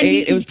 Probably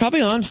 8. It was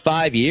probably on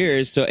 5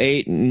 years. So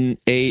 8, 9,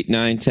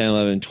 10,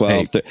 11,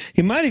 12.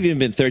 He might have even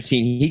been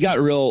 13. He got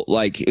real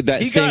like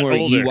that thing where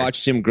you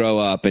watched him grow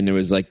up, and there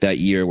was like that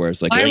year where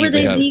it's like, why were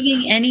they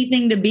leaving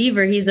anything to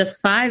Beaver? He's a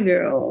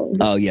 5-year-old.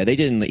 Oh yeah, they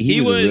didn't.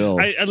 He was.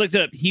 I looked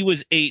it up. He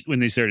was 8 when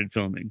they started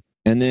filming.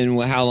 And then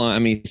how long? I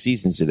mean,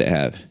 seasons did it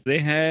have? They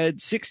had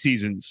 6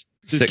 seasons.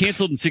 It was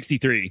canceled in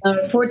 63.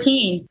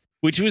 14.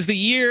 Which was the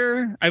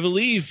year, I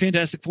believe,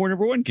 Fantastic Four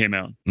 #1 came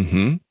out.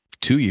 Mm-hmm.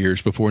 2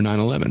 years before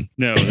 9/11.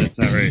 No, that's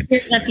not right.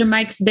 After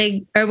Mike's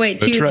big... Or wait,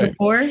 2 years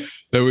before?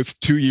 That was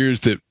 2 years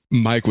that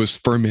Mike was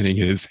fermenting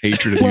his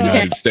hatred of the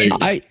United States.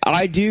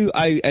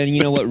 And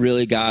you know what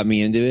really got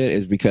me into it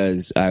is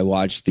because I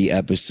watched the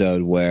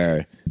episode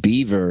where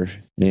Beaver,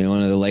 in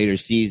one of the later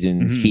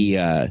seasons,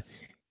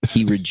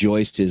 he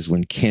rejoiced as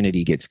when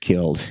Kennedy gets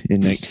killed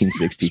in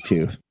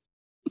 1962.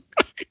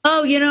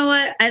 Oh, you know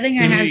what? I think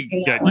I have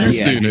seen that one. You've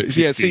seen it.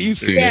 Yeah, so you've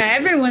seen it. Yeah,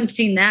 everyone's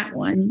seen that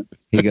one.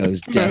 He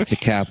goes, "Death to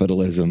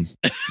capitalism."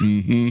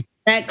 Mm-hmm.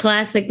 That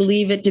classic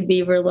Leave It to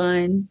Beaver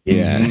line.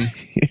 Yeah.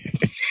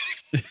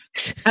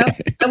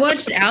 I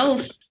watched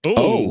Alf.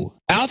 Oh,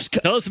 Alf's.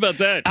 Tell us about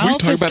that.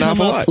 Alf has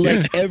come up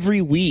like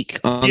every week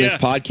on this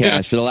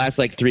podcast for the last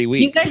like 3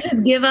 weeks. You guys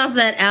just give off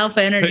that Alf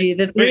energy.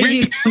 The three of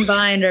you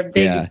combined are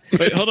big. Yeah.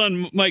 Wait, hold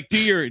on, Mike. Do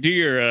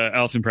your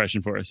Alf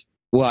impression for us.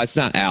 Well, it's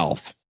not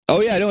Alf. Oh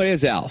yeah, no, it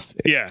is Alf.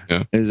 Yeah.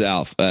 It is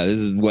Alf. This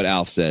is what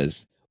Alf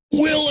says.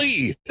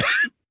 Willie.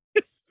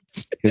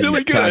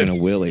 Really good. Talking to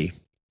Willie.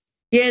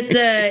 You have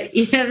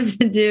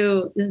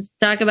to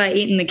talk about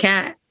eating the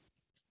cat.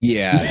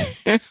 Yeah.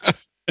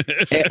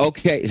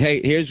 Okay.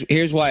 Hey,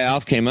 here's why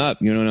Alf came up.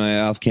 You know why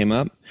Alf came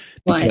up?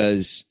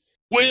 Because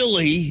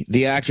Willie,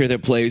 the actor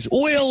that plays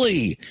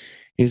Willie,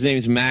 his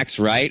name's Max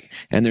Wright,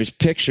 and there's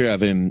pictures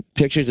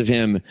of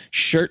him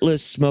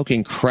shirtless,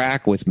 smoking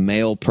crack with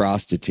male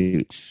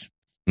prostitutes.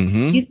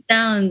 Mm-hmm. He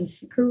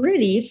sounds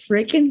pretty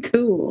freaking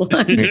cool.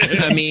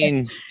 I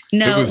mean,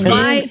 no.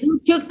 Why? Who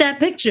took that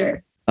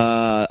picture?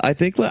 I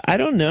think I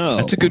don't know.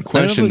 That's a good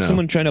question. I don't know if it was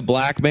someone trying to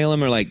blackmail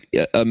him or like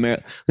this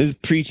is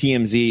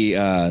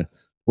pre-TMZ.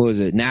 What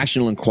was it?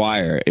 National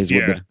Enquirer is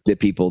what the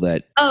people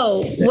that.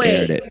 Oh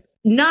wait, it.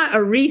 Not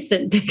a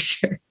recent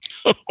picture.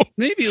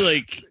 Maybe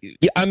like.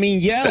 Yeah, I mean,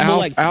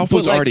 yeah. Alf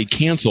was already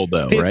canceled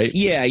though, right?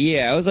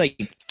 Yeah. I was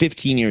like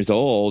 15 years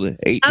old,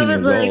 18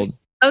 years old.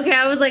 Okay,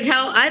 I was like,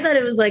 I thought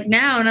it was like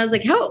now, and I was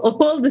like, how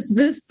old is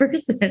this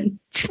person?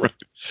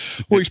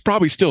 Well, he's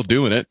probably still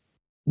doing it.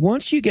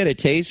 Once you get a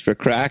taste for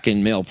crack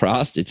and male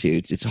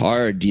prostitutes, it's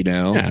hard, you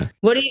know. Yeah.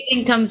 What do you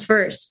think comes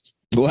first?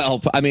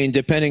 Well, I mean,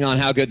 depending on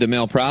how good the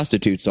male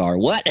prostitutes are.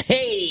 What?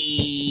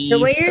 Hey! The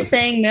way you're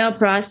saying male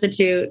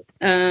prostitute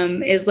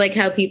is like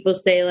how people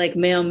say like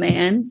male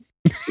man.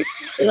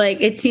 Like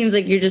it seems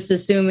like you're just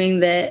assuming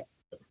that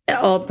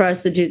all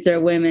prostitutes are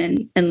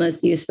women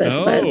unless you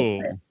specify.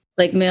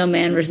 Like male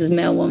man versus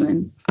male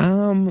woman.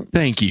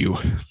 Thank you.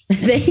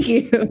 Thank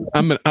you.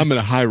 I'm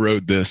gonna high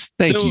road this.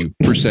 Thank you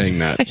for saying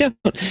that.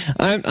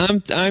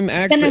 I'm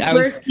actually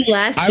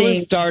I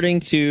was starting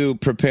to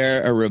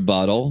prepare a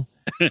rebuttal.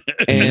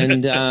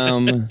 And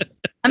I'm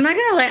not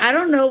gonna lie, I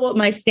don't know what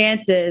my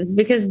stance is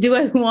because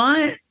I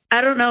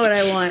don't know what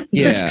I want.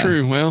 Yeah. That's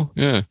true. Well,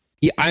 yeah.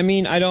 Yeah, I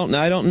mean, I don't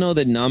know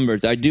the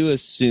numbers. I do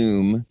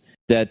assume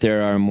that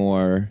there are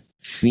more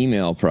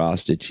female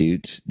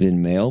prostitutes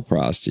than male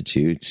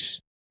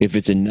prostitutes if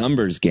it's a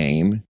numbers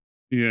game.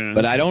 Yeah.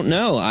 But I don't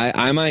know.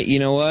 I might, you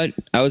know what?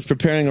 I was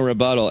preparing a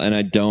rebuttal and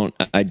I don't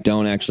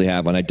actually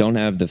have one. I don't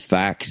have the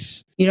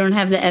facts. You don't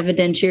have the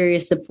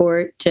evidentiary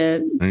support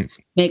to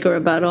make a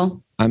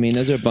rebuttal. I mean,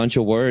 those are a bunch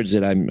of words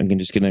that I'm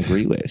just going to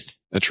agree with.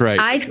 That's right.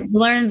 I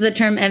learned the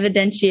term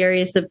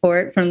evidentiary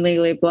support from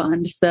Legally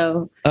Blonde.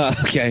 So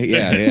okay,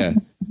 yeah.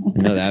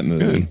 I know that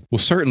movie. Well,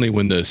 certainly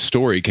when the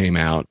story came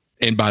out,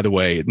 And by the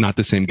way, not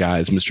the same guy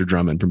as Mr.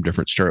 Drummond from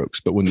Different Strokes.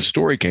 But when the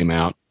story came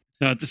out,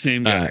 not the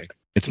same guy.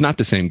 It's not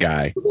the same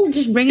guy.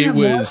 Just bringing It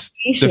was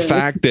the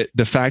fact that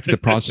the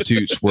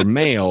prostitutes were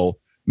male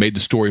made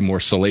the story more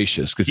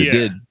salacious because it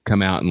did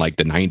come out in like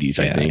the 90s,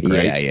 I think.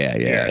 Right?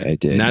 Yeah, it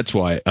did. And that's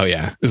why. Oh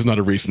yeah, it's not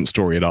a recent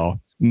story at all.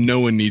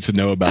 No one needs to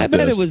know about. I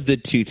bet it was the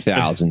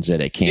 2000s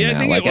that it came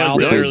out. Like Alf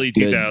was early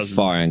 2000s.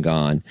 Far and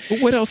gone. But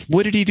what else?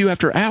 What did he do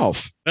after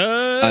Alf?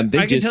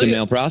 They just the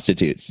male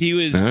prostitutes. He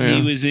was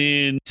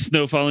in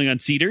Snow Falling on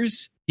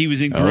Cedars. He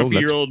was in Grumpy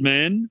Your Old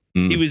Men.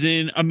 He was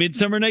in A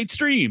Midsummer Night's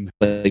Dream.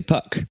 Play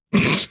Puck.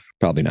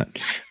 Probably not.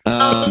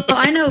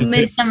 I know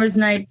Midsummer's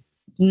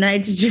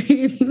Night's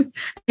Dream.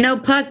 No,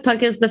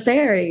 Puck is the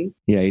fairy.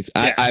 Yeah,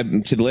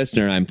 I'm to the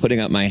listener. I'm putting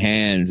up my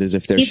hands as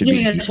if there should be.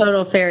 He's doing a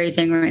total fairy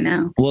thing right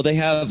now. Well, they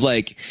have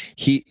like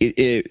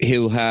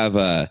he'll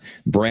have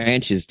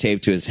branches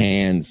taped to his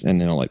hands, and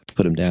then I'll like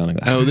put them down.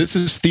 And go, this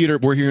is theater.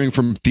 We're hearing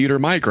from Theater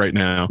Mike right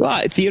now.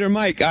 Well, Theater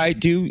Mike, I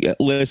do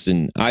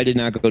listen. I did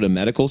not go to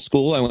medical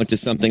school. I went to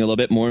something a little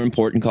bit more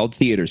important called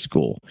theater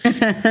school.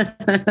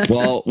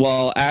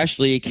 Well,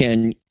 Ashley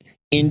can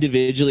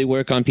individually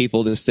work on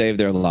people to save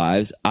their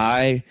lives.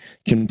 I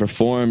can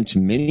perform to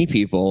many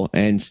people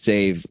and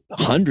save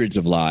hundreds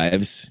of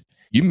lives.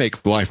 You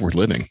make life worth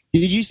living.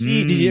 Did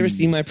you ever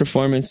see my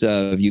performance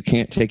of You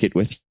Can't Take It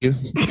With You?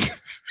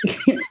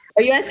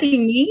 Are you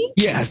asking me?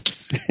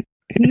 Yes.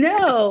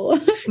 No,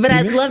 but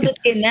I'd love to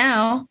see it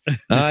now.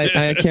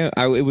 I can't.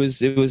 It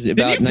was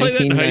about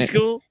 19. High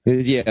school? I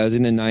was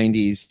in the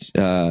 90s.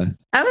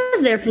 I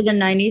was there for the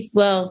 90s.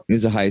 Well, it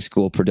was a high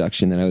school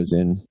production that I was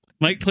in.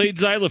 Mike played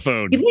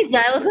xylophone. You played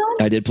xylophone?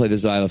 I did play the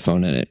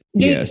xylophone in it.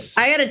 Dude, yes.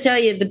 I got to tell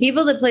you, the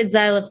people that played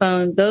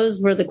xylophone, those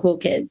were the cool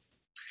kids.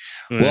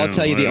 Well, I'll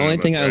tell you, the only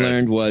thing I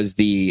learned was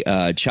the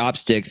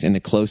chopsticks and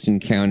the Close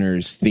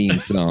Encounters theme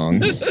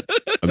song.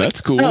 Oh, that's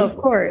cool. Oh, of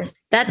course.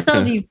 That's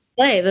all you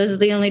play. Those are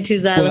the only two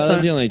xylophones. Well, those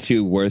are the only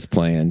two worth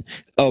playing.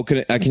 Oh,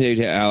 I can tell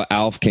you how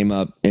Alf came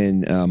up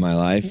in my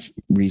life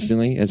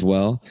recently as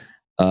well,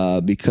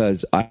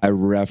 because I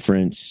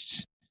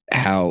referenced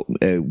how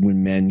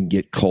when men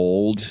get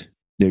cold,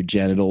 their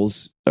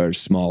genitals are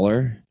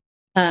smaller.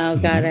 Oh,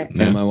 got it.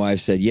 And my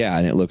wife said, yeah,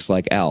 and it looks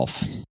like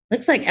Alf.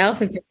 Looks like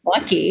Alf if you're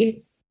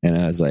lucky. And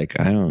I was like,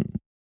 I don't.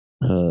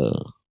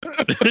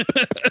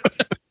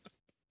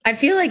 I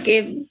feel like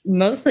it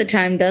most of the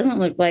time doesn't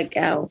look like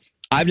Alf.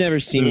 I've never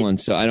seen one,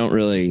 so I don't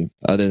really,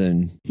 other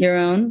than. Your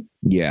own?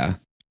 Yeah.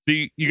 So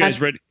you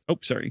guys ready? Oh,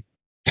 sorry.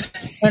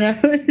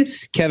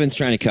 Kevin's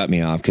trying to cut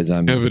me off because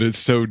Kevin is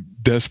so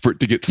desperate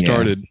to get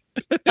started.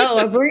 Oh,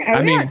 are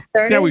we not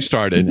started? Yeah, we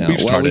started. No, we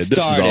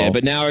started,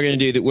 but now we're going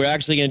to do we're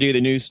actually going to do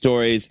the news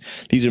stories.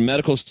 These are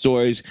medical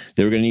stories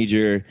that we're going to need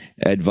your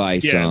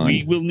advice on.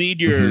 We will need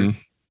your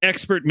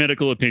expert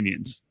medical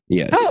opinions.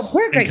 Yes. Oh,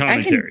 perfect. And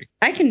commentary.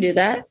 I can do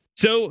that.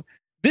 So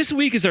this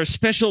week is our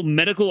special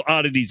medical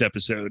oddities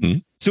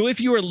episode. So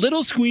if you are a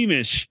little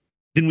squeamish,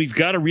 then we've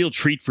got a real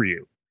treat for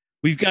you.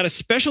 We've got a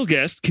special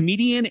guest,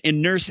 comedian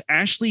and nurse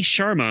Ashley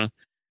Sharma.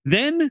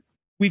 Then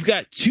we've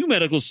got 2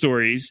 medical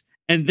stories,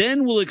 and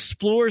then we'll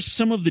explore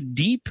some of the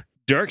deep,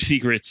 dark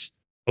secrets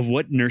of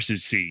what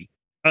nurses see.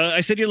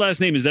 I said your last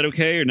name. Is that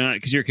okay or not?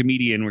 Because you're a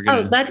comedian.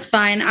 Oh, that's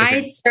fine. Okay.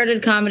 I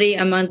started comedy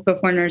a month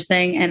before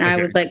nursing, and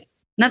I was like,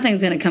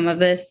 nothing's going to come of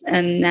this.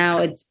 And now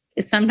it's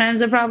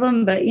sometimes a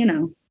problem, but,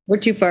 we're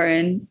too far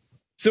in.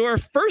 So our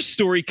first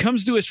story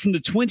comes to us from the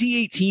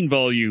 2018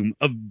 volume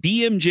of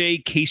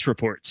BMJ Case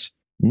Reports.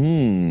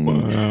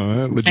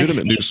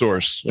 Legitimate news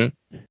source. Yeah.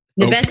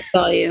 The best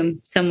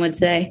volume, some would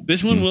say.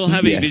 This one will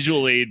have a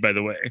visual aid, by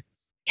the way.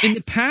 Yes. In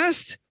the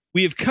past,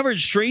 we have covered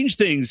strange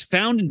things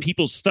found in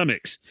people's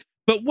stomachs.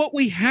 But what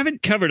we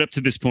haven't covered up to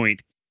this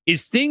point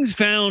is things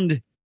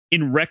found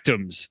in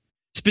rectums.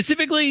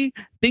 Specifically,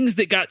 things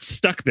that got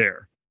stuck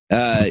there.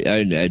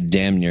 I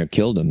damn near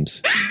killed them.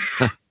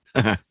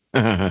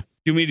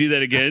 Can we do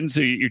that again so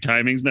your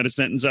timing's not a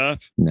sentence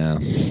off? No.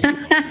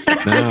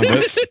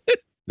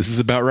 This is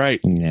about right.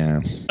 Yeah.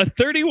 A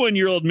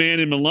 31-year-old man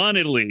in Milan,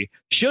 Italy,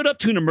 showed up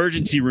to an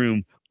emergency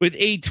room with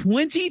a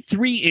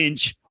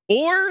 23-inch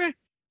or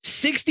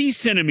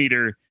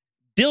 60-centimeter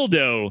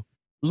dildo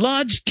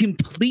lodged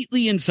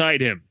completely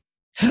inside him.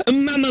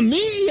 Mamma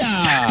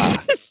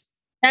mia!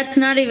 That's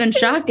not even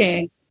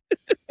shocking.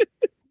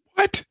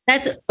 What?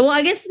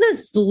 I guess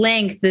this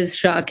length is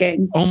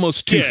shocking.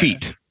 Almost 2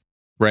 feet.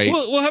 Right.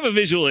 We'll have a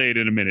visual aid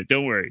in a minute.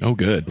 Don't worry. Oh,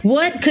 good.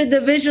 What could the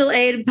visual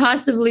aid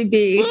possibly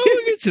be? Well,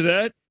 we'll get to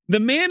that. The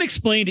man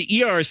explained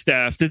to ER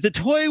staff that the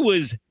toy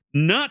was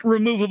not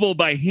removable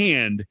by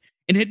hand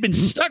and had been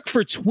stuck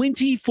for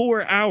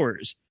 24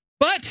 hours.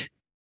 But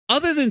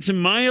other than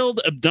some mild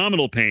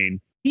abdominal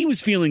pain, he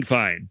was feeling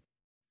fine.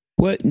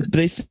 What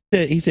he said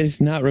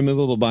it's not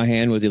removable by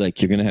hand. Was he like,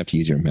 you're going to have to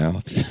use your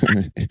mouth?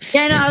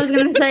 Yeah, no, I was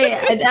going to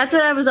say, that's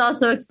what I was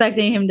also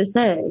expecting him to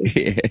say.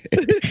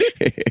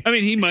 I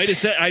mean, he might have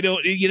said, I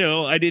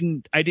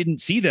didn't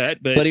see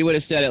that, but he would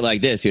have said it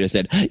like this. He would have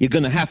said, you're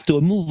going to have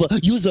to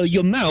use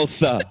your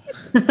mouth.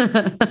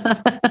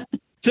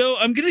 So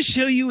I'm going to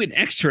show you an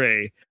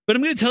x-ray, but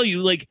I'm going to tell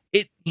you, like,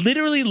 it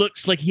literally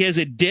looks like he has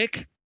a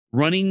dick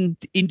running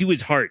into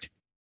his heart.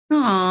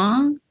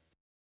 Aww.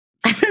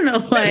 I don't know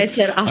why I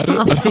said I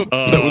don't,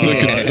 that was a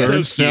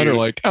concerned sound,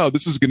 like, oh,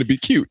 this is going to be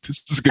cute.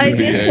 This is going to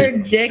be. I just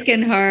heard dick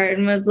and heart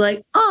and was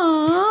like,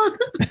 aww.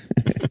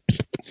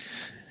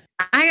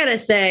 I gotta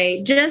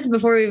say, just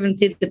before we even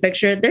see the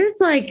picture, there's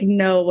like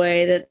no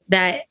way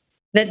that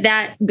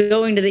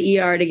going to the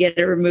ER to get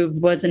it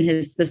removed wasn't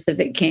his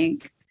specific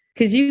kink.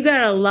 Because you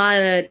got a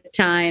lot of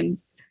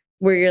time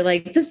where you're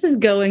like, this is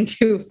going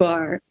too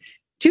far.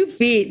 2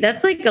 feet,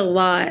 that's like a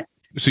lot.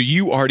 So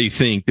you already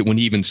think that when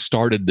he even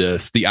started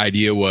this, the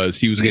idea was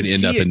he was going to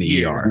end up in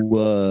the ER.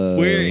 Whoa.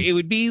 Where it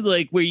would be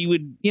like where you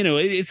would,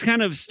 it's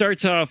kind of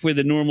starts off with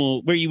a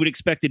normal, where you would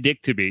expect a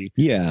dick to be.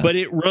 Yeah. But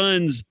it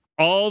runs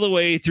all the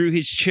way through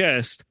his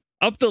chest,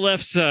 up the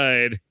left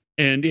side,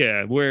 and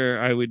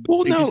where I would.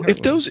 Well, no,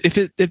 if those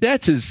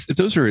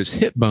are his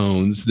hip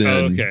bones,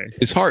 then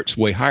his heart's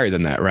way higher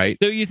than that, right?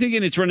 So you're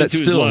thinking it's running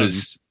through his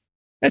lungs.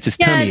 That's his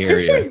tummy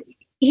area.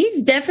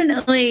 He's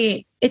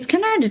definitely. It's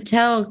kind of hard to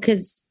tell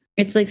because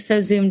it's like so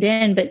zoomed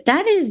in, but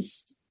that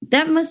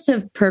must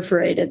have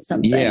perforated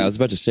something. Yeah, I was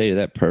about to say, did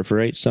that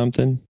perforate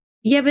something?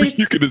 Yeah, but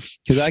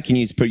because I can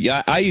use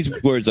I use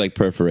words like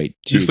perforate.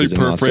 Too, you say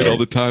perforate all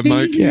the time,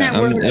 Mike. Yeah,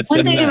 it's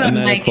a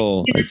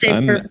medical.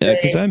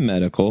 Because I'm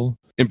medical.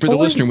 And for the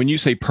listener, when you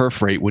say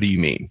perforate, what do you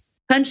mean?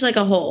 Punch like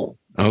a hole.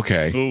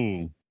 Okay.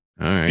 Ooh.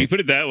 All right. When you put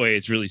it that way,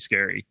 it's really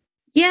scary.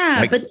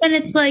 Yeah, but then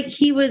it's like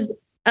he was,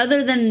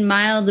 other than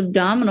mild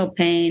abdominal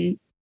pain,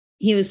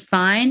 he was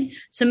fine.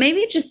 So maybe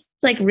it just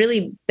like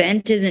really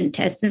bent his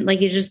intestine. Like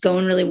he's just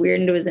going really weird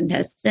into his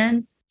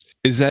intestine.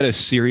 Is that a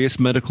serious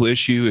medical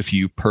issue if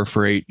you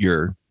perforate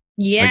your,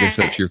 I guess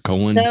that's your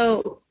colon?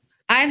 So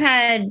I've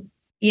had,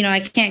 I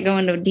can't go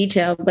into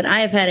detail, but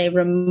I've had a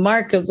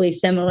remarkably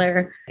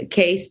similar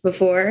case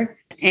before.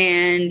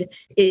 And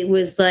it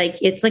was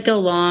like, it's like a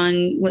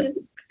long,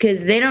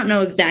 because they don't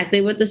know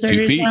exactly what the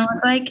surgery is going to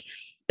look like.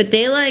 But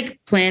they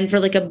like plan for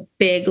like a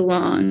big,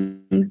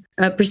 long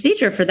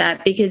procedure for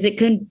that because it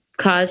could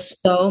cause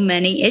so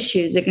many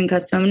issues. It can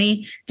cause so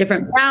many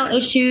different bowel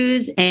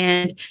issues.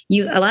 And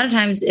a lot of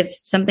times if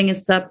something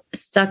is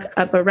stuck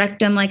up a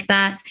rectum like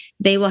that,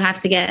 they will have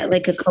to get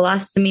like a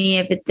colostomy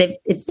if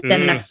it's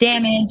been enough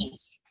damage.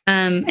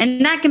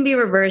 And that can be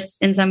reversed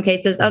in some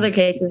cases. Other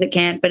cases it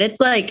can't. But that's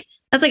like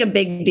a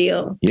big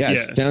deal. Yeah.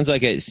 Sounds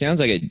like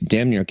it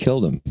damn near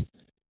killed him.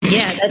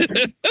 Yeah.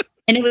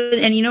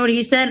 And you know what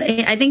he said?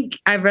 I think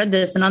I've read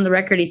this, and on the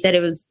record, he said it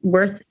was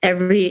worth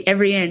every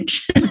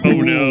inch.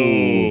 Oh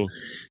no!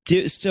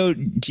 Do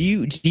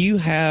you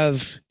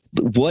have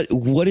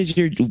what is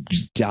your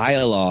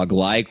dialogue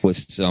like with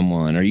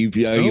someone? Are you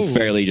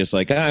fairly just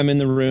like I'm in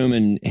the room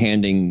and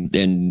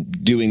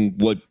doing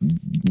what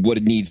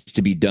it needs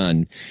to be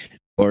done?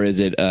 Or is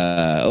it,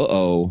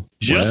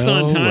 just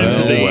on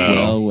time for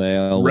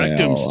the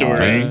rectum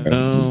story.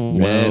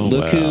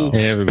 Look who,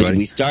 hey,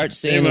 we start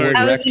saying the word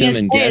rectum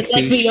and guess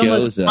who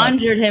shows up.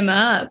 Conjured him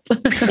up.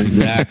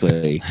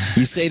 Exactly.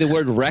 You say the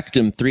word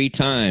rectum 3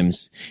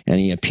 times and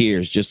he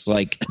appears just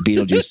like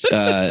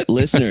Beetlejuice.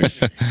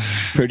 Listeners,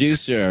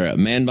 producer,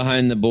 man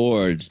behind the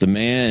boards, the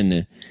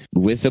man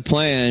with the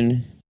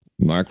plan,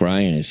 Mark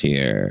Ryan is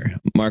here.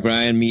 Mark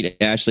Ryan, meet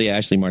Ashley.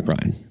 Ashley, Mark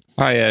Ryan.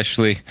 Hi,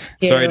 Ashley.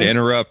 Sorry to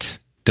interrupt.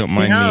 Don't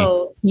mind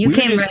me. You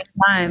came right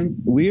on time.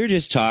 We were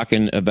just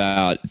talking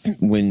about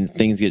when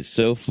things get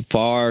so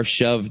far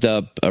shoved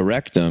up a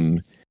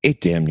rectum,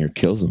 it damn near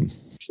kills them.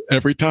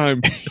 Every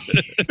time.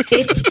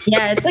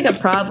 It's like a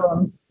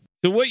problem.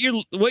 So what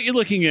you're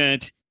looking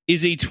at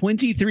is a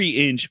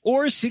 23-inch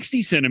or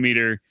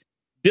 60-centimeter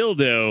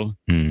dildo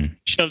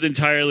shoved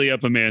entirely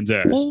up a man's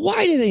ass. Well,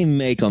 why do they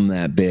make them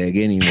that big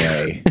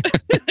anyway?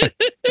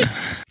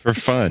 For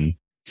fun.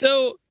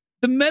 So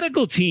the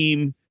medical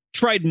team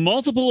tried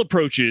multiple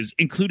approaches,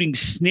 including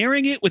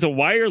snaring it with a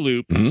wire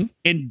loop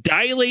and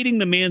dilating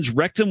the man's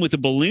rectum with a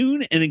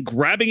balloon and then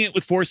grabbing it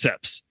with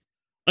forceps.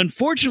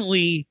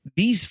 Unfortunately,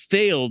 these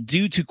failed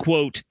due to,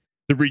 quote,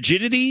 the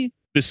rigidity,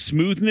 the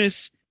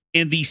smoothness,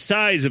 and the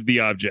size of the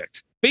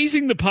object.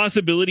 Facing the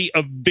possibility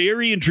of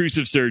very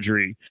intrusive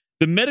surgery,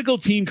 the medical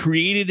team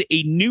created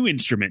a new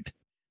instrument.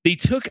 They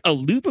took a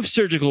loop of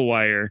surgical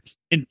wire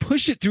and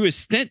pushed it through a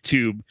stent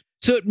tube,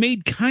 so it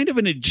made kind of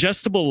an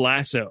adjustable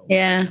lasso.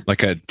 Yeah.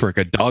 Like a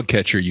dog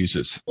catcher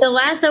uses. The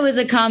lasso is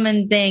a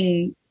common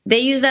thing. They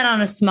use that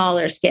on a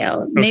smaller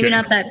scale. Maybe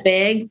not that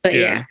big, but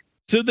yeah.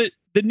 So the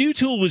new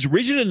tool was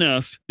rigid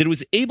enough that it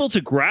was able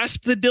to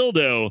grasp the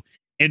dildo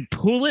and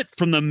pull it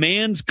from the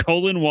man's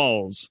colon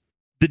walls.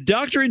 The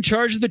doctor in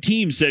charge of the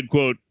team said,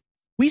 quote,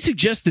 "We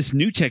suggest this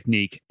new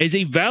technique as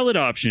a valid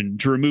option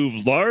to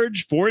remove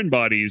large foreign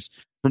bodies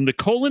from the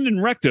colon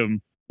and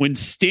rectum when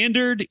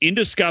standard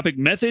endoscopic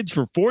methods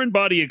for foreign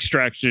body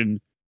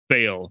extraction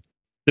fail."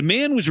 The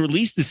man was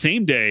released the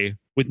same day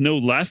with no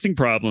lasting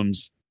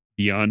problems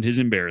beyond his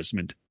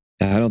embarrassment.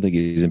 I don't think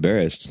he's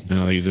embarrassed.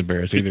 No, he's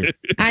embarrassed either.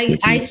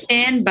 I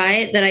stand by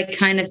it that I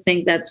kind of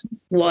think that's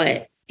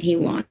what he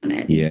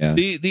wanted. Yeah.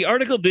 The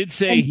article did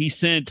say he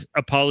sent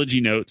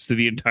apology notes to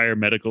the entire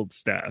medical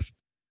staff.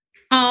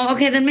 Oh,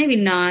 okay, then maybe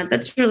not.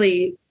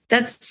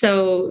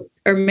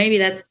 Or maybe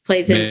that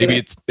plays into Maybe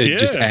it. it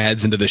just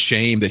adds into the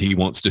shame that he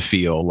wants to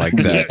feel like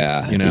that.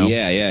 Yeah. You know?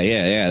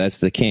 Yeah. That's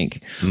the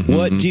kink.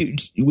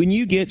 Mm-hmm. When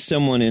you get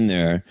someone in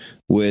there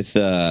with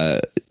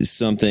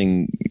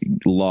something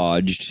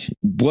lodged,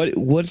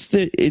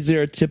 is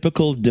there a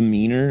typical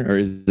demeanor, or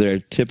is there a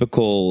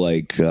typical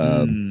like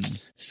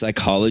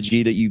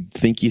psychology that you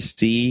think you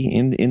see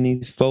in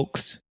these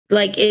folks?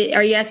 Like,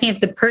 are you asking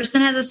if the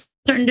person has a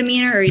certain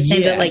demeanor, or are you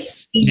saying that like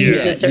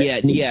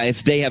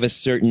if they have a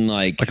certain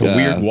like a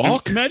weird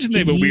walk? Imagine they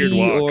have a weird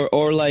walk,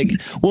 or like,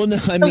 well, no,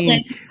 I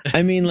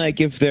mean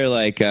like if they're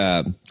like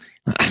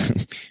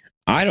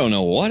I don't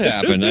know what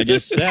happened. I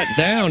just sat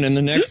down and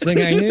the next thing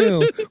I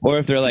knew. Or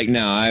if they're like,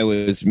 no, it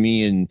was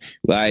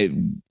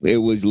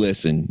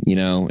listen,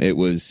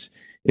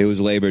 it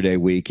was Labor Day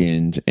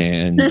weekend,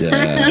 and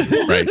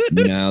right.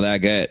 That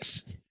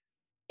gets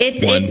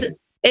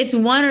it's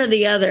one or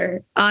the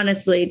other.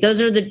 Honestly,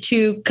 those are the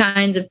two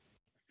kinds of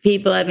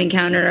people I've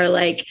encountered, are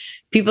like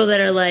people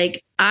that are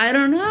like, I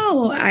don't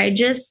know, I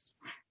just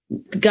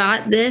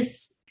got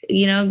this,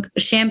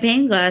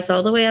 champagne glass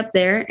all the way up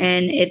there,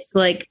 and it's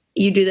like,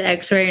 you do the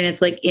x-ray and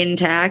it's like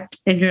intact,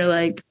 and you're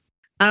like,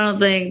 I don't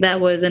think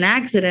that was an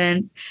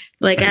accident.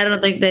 Like, I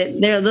don't think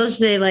that they'll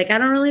say like, I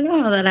don't really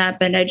know how that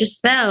happened, I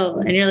just fell.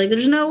 And you're like,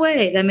 there's no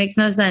way, that makes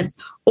no sense.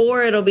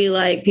 Or it'll be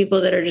like people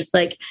that are just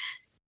like,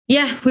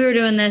 yeah, we were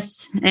doing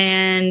this,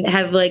 and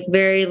have like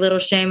very little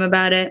shame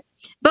about it.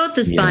 Both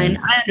is fine.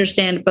 I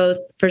understand both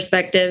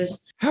perspectives.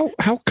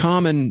 How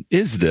common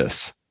is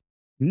this?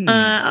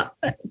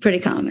 Pretty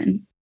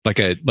common. Like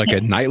a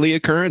nightly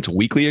occurrence,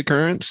 weekly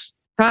occurrence?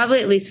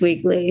 Probably at least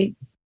weekly.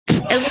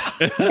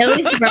 At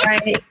least where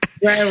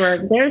I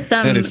work, there's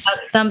something,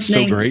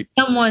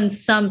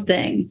 someone's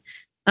something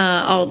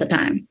all the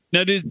time.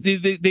 Now, do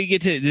they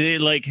get to? Do they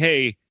like,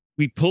 hey,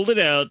 we pulled it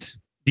out.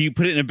 Do you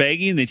put it in a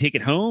baggie and they take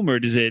it home, or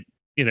does it?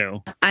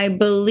 I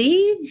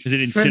believe is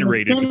it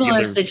incinerated? From the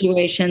similar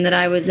situation that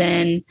I was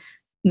in,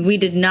 we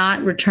did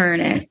not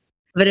return it,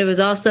 but it was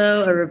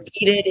also a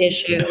repeated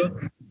issue.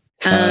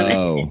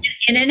 And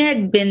it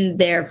had been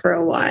there for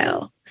a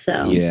while.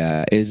 So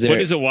yeah, what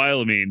does a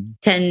while mean?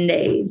 10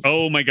 days.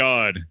 Oh my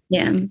God.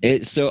 Yeah.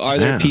 So are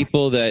there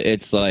people that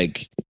it's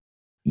like,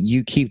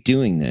 you keep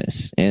doing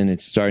this and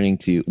it's starting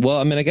to, well,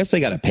 I mean, I guess they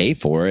got to pay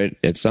for it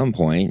at some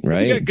point,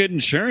 right? You got good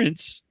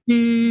insurance.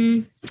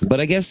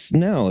 But I guess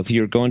no, if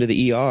you're going to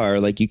the ER,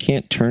 like you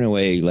can't turn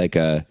away like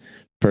a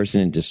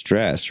person in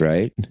distress,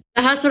 right?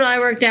 The hospital I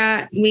worked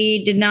at,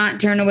 we did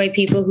not turn away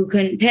people who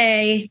couldn't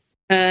pay.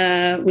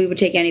 We would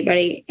take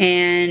anybody,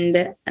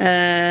 and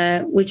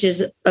which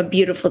is a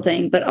beautiful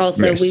thing. But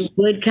also we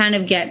would kind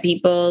of get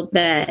people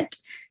that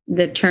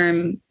the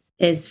term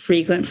is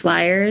frequent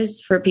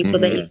flyers, for people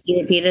that you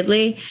see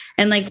repeatedly.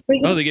 And like,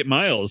 they get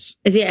miles.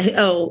 Yeah.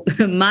 Oh,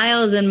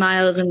 miles and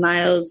miles and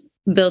miles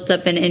built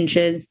up in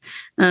inches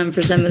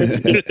for some of the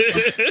people.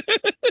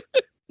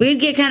 We'd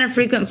get kind of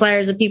frequent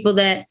flyers of people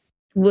that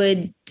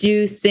would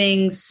do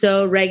things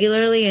so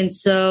regularly and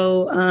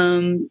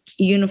so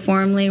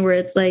uniformly, where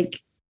it's like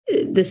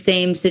the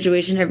same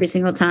situation every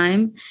single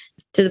time,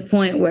 to the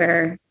point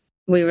where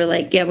we were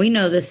like, yeah, we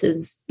know this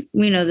is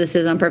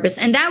on purpose.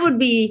 And that would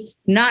be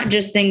not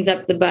just things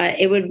up the butt.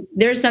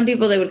 There's some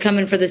people that would come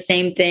in for the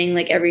same thing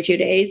like every 2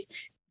 days.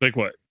 Like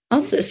what?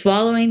 Also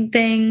swallowing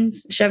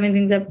things, shoving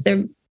things up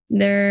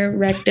their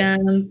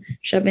rectum,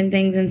 shoving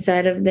things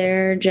inside of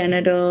their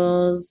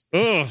genitals.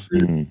 Oh.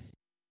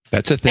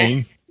 That's a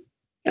thing.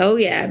 Oh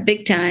yeah,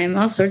 big time.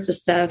 All sorts of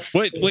stuff.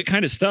 What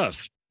kind of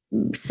stuff?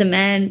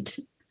 Cement.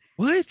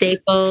 What?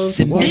 Staples.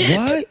 Cement?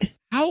 What?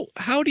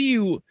 How do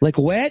you, like,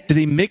 wet? Do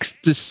they mix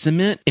the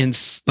cement and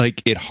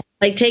like it?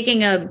 Like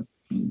taking a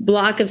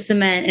block of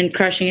cement and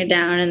crushing it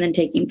down and then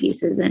taking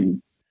pieces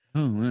and.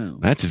 Oh wow,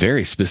 that's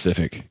very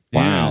specific.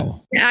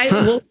 Wow. I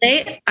will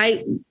say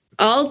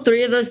all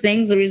three of those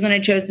things. The reason I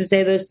chose to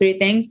say those three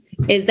things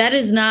is that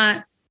is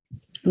not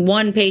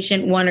one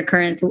patient, one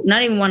occurrence,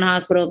 not even one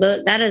hospital.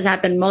 That has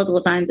happened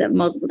multiple times at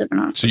multiple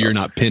different hospitals. So you're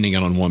not pinning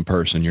it on one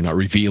person. You're not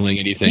revealing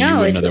anything.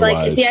 No, you it's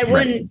like, see, I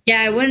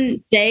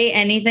wouldn't say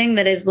anything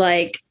that is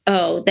like,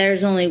 oh,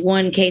 there's only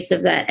one case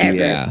of that ever.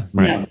 Yeah,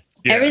 right. No.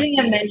 Yeah. Everything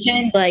I've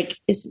mentioned, like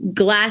is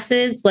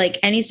glasses, like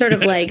any sort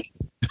of like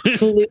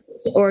flute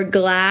or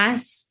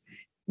glass,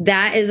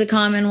 that is a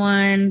common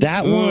one.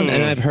 That one,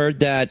 and I've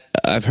heard that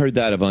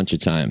a bunch of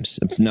times.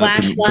 It's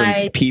not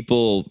from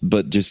people,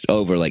 but just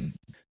over like.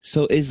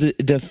 So is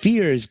the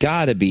fear has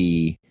got to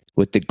be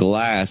with the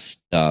glass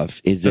stuff?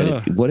 Is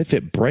it? What if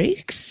it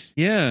breaks?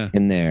 Yeah,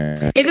 in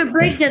there. If it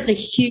breaks, that's a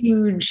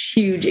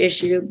huge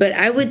issue. But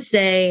I would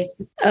say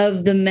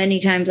of the many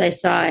times I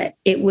saw it,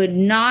 it would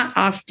not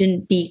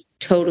often be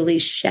totally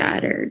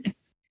shattered.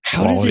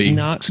 How does it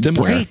not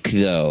break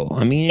though?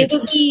 I mean, it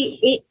would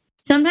be.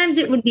 Sometimes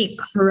it would be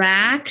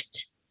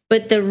cracked,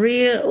 but the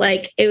real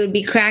it would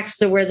be cracked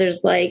so where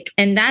there's like,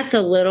 and that's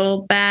a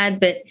little bad,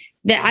 but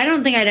I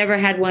don't think I'd ever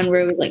had one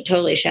where it was like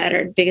totally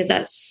shattered, because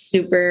that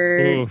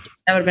would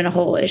have been a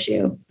whole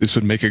issue. This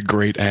would make a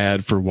great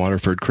ad for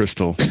Waterford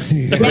Crystal.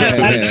 That's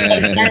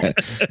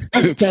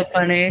so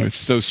funny. It's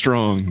so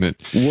strong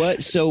that.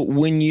 So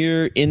when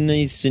you're in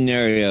these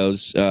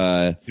scenarios,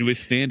 you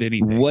withstand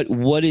anything.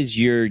 What is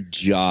your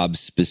job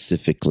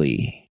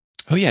specifically?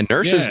 Oh yeah,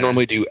 nurses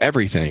normally do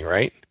everything,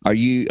 right? Are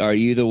you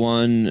the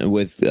one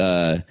with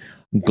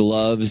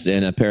gloves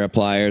and a pair of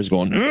pliers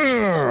going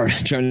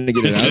trying to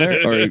get it out of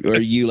there, or are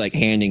you like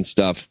handing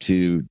stuff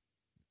to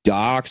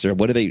docs, or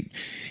what are they?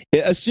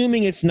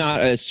 Assuming it's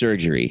not a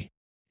surgery,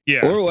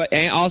 or what?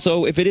 And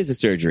also, if it is a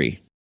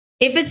surgery,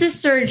 if it's a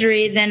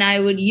surgery, then I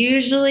would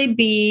usually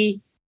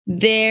be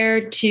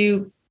there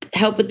to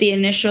help with the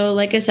initial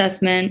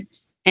assessment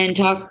and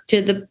talk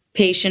to the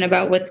patient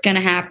about what's going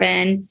to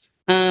happen.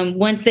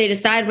 Once they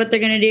decide what they're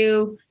going to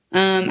do,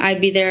 I'd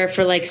be there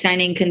for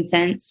signing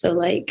consent. So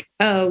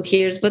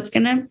here's what's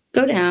going to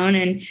go down,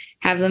 and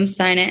have them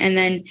sign it.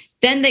 And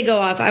then they go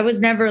off. I was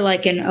never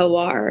an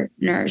OR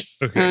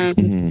nurse.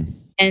 Okay.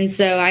 And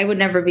so I would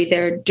never be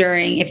there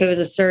during, if it was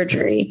a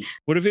surgery.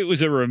 What if it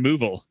was a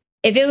removal?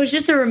 If it was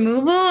just a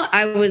removal,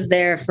 I was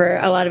there for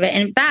a lot of it.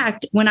 And in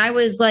fact, when I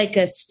was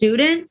a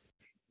student,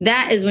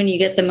 that is when you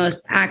get the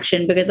most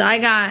action, because I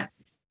got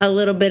a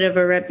little bit of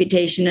a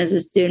reputation as a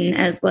student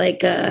as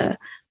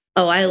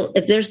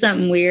if there's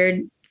something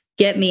weird,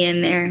 get me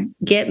in there.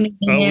 Get me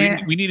in there.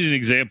 We need an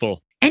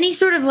example. Any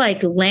sort of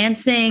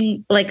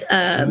lancing,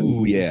 lancing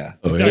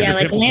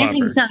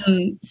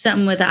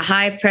something with a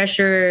high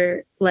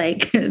pressure, where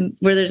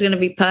there's going to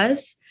be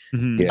pus.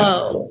 Mm-hmm. Yeah.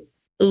 Oh,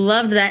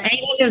 loved that.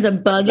 Anytime there was a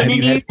bug in it.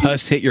 Have you had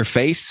pus hit your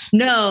face?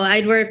 No,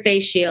 I'd wear a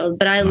face shield,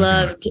 but I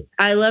loved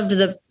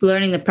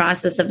learning the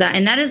process of that.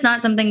 And that is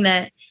not something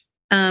that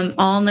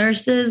all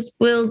nurses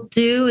will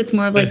do. It's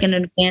more of an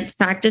advanced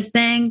practice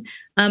thing.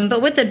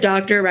 But with the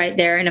doctor right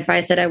there, and if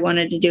I said I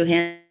wanted to do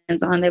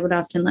hands-on, they would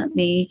often let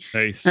me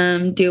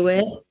do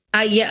it.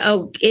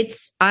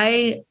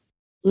 I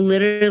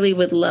literally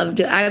would love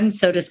to. I'm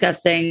so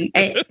disgusting.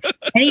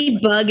 Any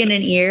bug in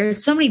an ear,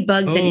 so many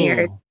bugs in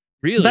ears.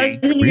 Really?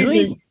 Bugs in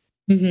ears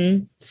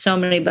so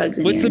many bugs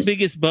in ears. What's the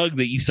biggest bug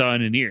that you saw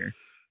in an ear?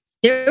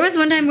 There was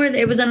one time where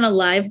it was an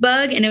alive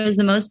bug, and it was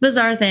the most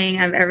bizarre thing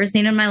I've ever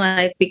seen in my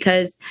life,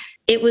 because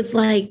it was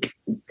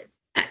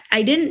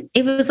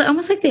it was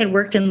almost like they had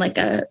worked in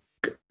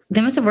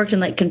they must have worked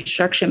in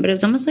construction, but it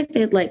was almost like they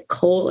had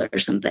coal or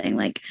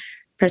something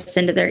pressed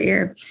into their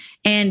ear.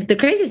 And the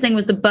craziest thing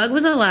was the bug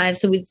was alive.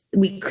 So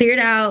we cleared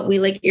out,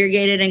 we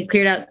irrigated and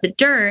cleared out the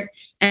dirt.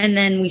 And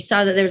then we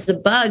saw that there was a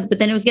bug, but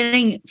then it was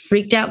getting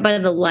freaked out by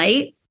the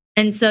light.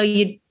 And so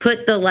you'd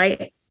put the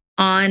light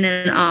on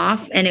and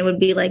off, and it would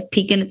be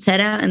peeking its head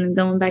out and then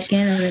going back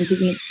in and then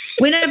peeking.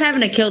 We ended up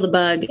having to kill the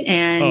bug,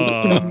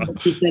 and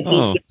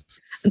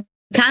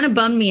kind of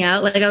bummed me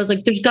out. I was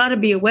there's got to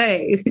be a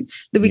way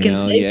that we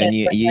can save that. And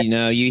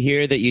you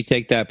hear that you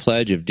take that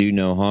pledge of do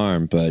no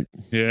harm, but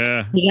you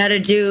got to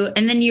do.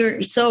 And then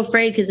you're so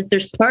afraid, because if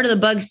there's part of the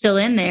bug still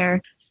in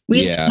there,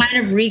 we have to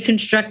kind of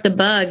reconstruct the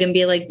bug and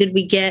be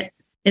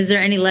is there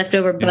any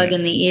leftover bug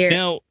in the ear?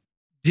 Now,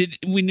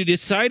 when you're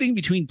deciding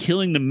between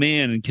killing the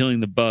man and killing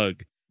the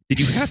bug, did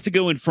you have to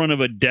go in front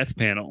of a death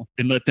panel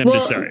and let them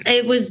decide?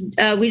 It was,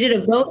 we did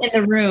a vote in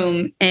the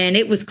room, and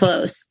it was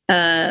close.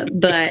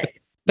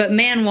 But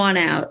man won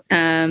out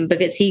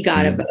because he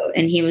got a vote,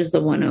 and he was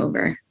the one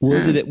over.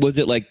 Was it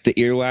the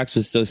earwax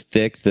was so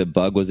thick the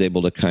bug was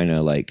able to kind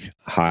of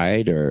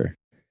hide, or?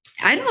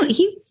 I don't.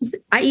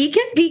 He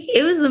can peek.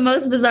 It was the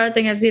most bizarre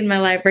thing I've seen in my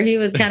life, where he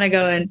was kind of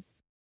going.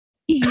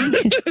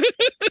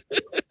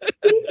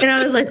 And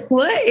I was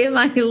what am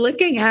I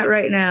looking at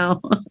right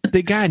now?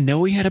 The guy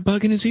know he had a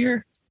bug in his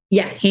ear?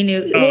 Yeah, he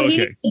knew. He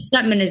knew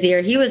something in his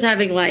ear. He was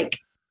having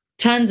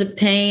tons of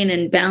pain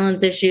and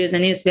balance issues,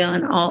 and he was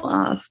feeling all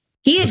off.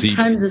 He had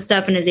tons of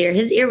stuff in his ear.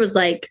 His ear was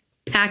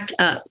packed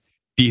up.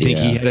 Do you think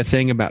he had a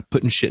thing about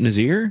putting shit in his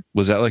ear?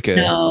 Was that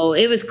No,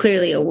 it was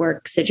clearly a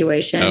work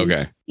situation.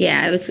 Okay.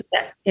 Yeah, it was.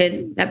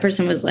 That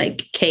person was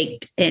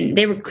caked, and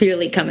they were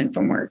clearly coming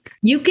from work.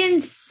 You can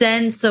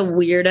sense a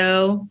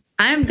weirdo.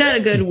 I've got a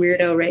good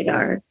weirdo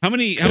radar. How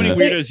many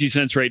weirdos do you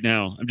sense right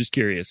now? I'm just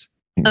curious.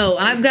 Oh,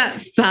 I've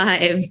got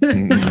 5.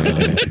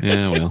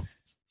 Yeah, well.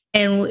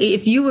 And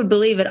if you would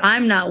believe it,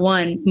 I'm not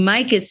one.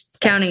 Mike is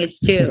counting it's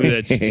 2.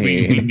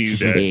 We knew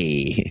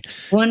that.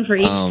 One for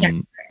each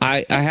chapter.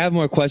 I have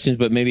more questions,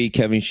 but maybe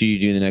Kevin, should you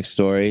do the next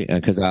story?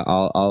 Because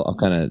I'll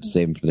kind of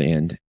save them for the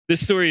end.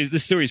 This story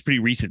is pretty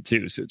recent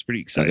too, so it's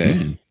pretty exciting.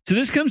 Okay. So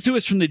this comes to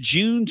us from the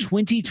June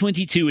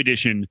 2022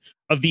 edition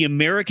of the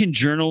American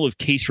Journal of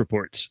Case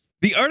Reports.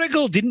 The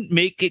article didn't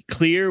make it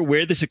clear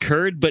where this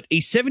occurred, but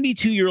a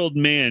 72-year-old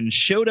man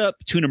showed up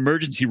to an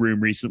emergency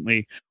room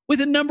recently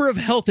with a number of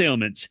health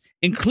ailments,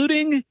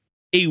 including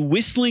a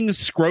whistling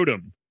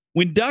scrotum.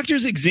 When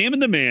doctors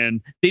examined the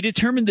man, they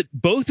determined that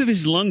both of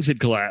his lungs had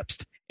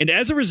collapsed, and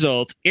as a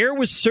result, air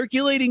was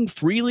circulating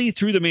freely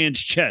through the man's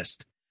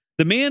chest.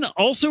 The man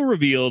also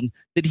revealed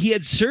that he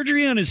had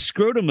surgery on his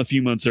scrotum a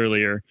few months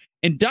earlier,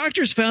 and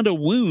doctors found a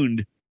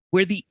wound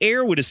where the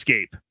air would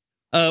escape.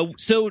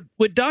 So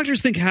what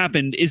doctors think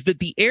happened is that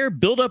the air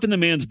built up in the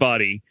man's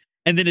body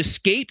and then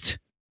escaped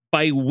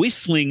by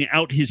whistling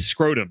out his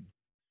scrotum.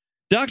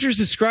 Doctors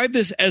describe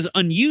this as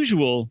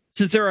unusual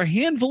since there are a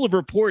handful of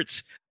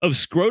reports of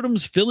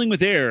scrotums filling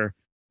with air,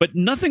 but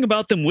nothing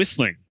about them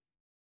whistling.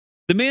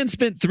 The man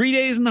spent 3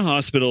 days in the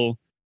hospital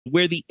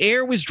where the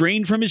air was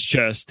drained from his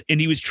chest and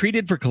he was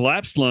treated for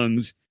collapsed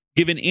lungs,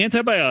 given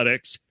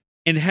antibiotics,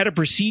 and had a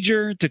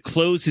procedure to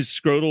close his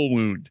scrotal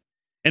wound.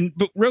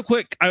 But real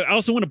quick, I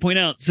also want to point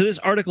out, so this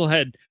article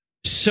had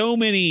so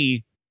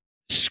many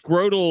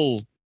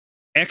scrotal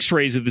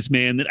x-rays of this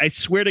man that I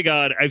swear to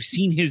God, I've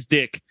seen his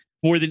dick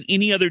more than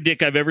any other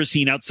dick I've ever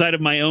seen outside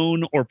of my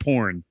own or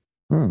porn.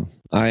 I'm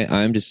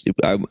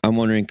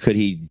wondering, could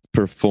he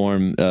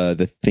perform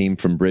the theme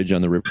from Bridge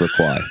on the River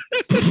Kwai?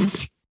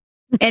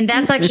 And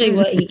that's actually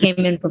what he came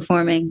in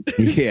performing.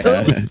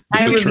 Yeah.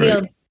 I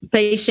revealed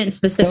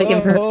patient-specific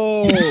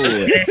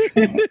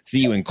information.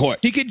 See you in court.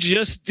 He could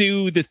just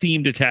do the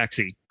theme to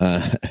Taxi.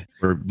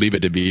 Or Leave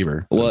It to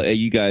Beaver. Well,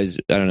 you guys,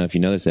 I don't know if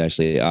you know this,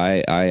 actually.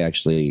 I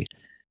actually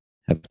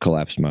have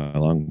collapsed my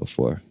lung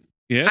before.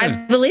 Yeah.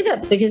 I believe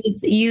that because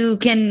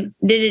did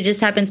it just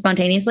happen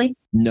spontaneously?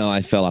 No,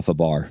 I fell off a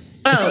bar.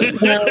 Oh,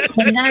 well,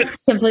 then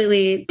that's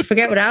completely,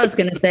 forget what I was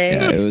going to say.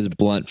 Yeah, it was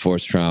blunt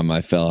force trauma.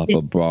 I fell off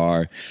a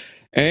bar.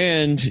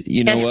 And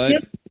you know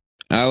what?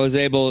 I was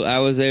able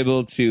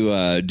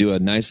to do a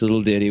nice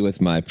little ditty with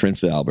my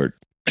Prince Albert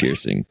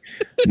piercing.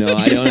 No,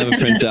 I don't have a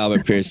Prince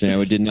Albert piercing.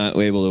 I did not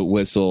able to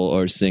whistle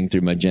or sing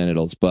through my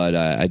genitals, but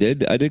I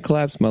did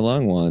collapse my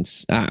lung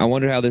once. I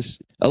wonder how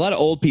a lot of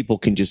old people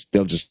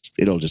it'll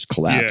just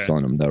collapse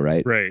on them though,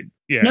 right? Right.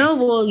 Yeah. No,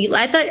 well,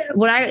 I thought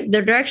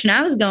the direction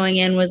I was going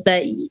in was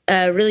that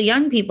really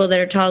young people that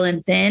are tall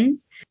and thin.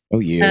 Oh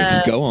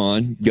yeah, go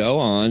on,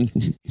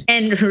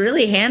 and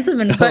really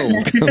handsome and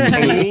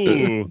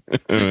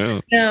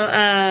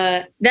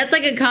No, that's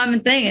like a common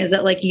thing. Is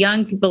that like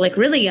young people, like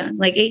really young,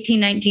 like 18,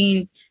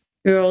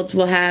 19-year-olds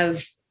will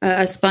have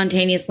a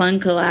spontaneous lung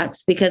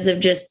collapse because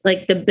of just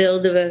like the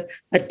build of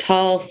a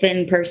tall,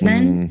 thin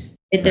person.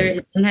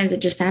 Sometimes it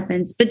just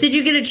happens. But did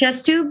you get a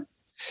chest tube?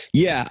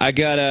 Yeah, I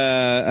got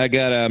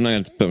I'm not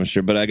going to put my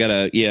shirt, but I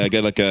got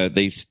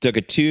they stuck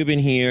a tube in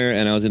here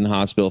and I was in the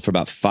hospital for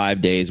about 5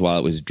 days while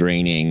it was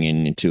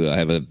draining I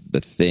have a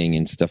thing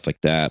and stuff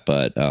like that.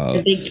 But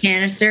a big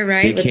canister,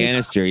 right? Big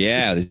canister.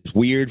 Yeah. This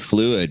weird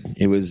fluid.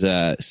 It was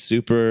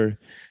super,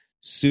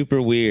 super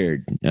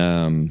weird.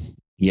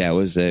 Yeah,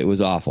 it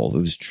was awful.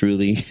 It was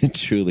truly,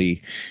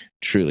 truly,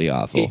 truly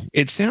awful.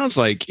 It sounds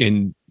like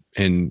and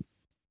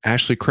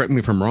Ashley, correct me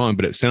if I'm wrong,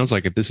 but it sounds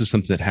like if this is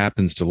something that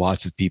happens to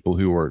lots of people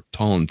who are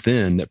tall and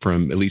thin, that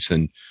from at least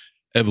an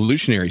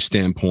evolutionary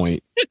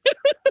standpoint,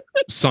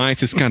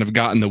 science has kind of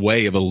gotten in the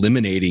way of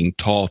eliminating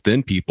tall,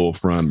 thin people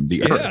from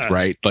the earth,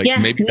 right? Like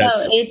maybe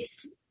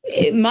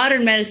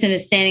modern medicine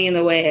is standing in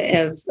the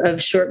way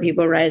of short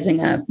people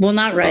rising up. Well,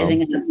 not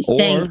rising up,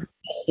 staying to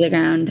the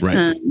ground.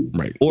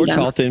 Right. Or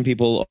tall, thin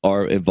people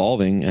are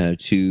evolving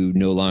to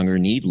no longer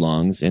need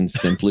lungs and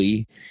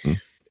simply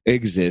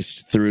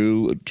exist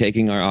through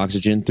taking our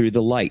oxygen through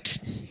the light.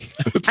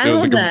 I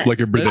love that.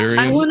 Like a breatharian.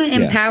 I want to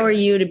empower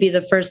you to be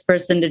the first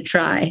person to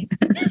try.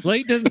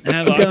 Light doesn't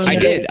have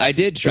oxygen. I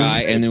did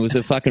try, and there was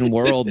a fucking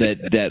world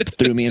that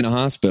threw me in the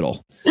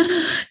hospital.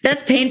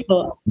 That's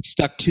painful. It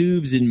stuck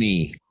tubes in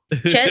me.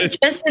 Chest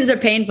tubes are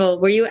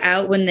painful. Were you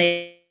out when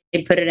they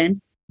put it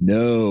in?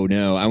 No.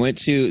 I went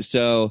to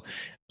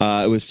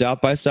it was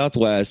South by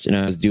Southwest, and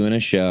I was doing a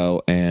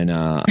show, and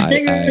I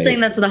think you were saying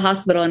that's the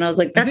hospital, and I was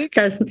like, that's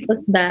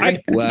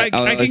bad.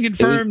 I can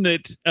confirm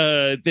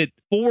that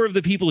 4 of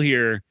the people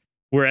here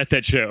were at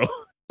that show.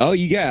 Oh,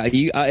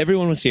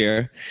 everyone was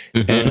here.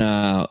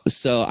 And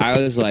so I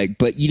was like,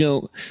 but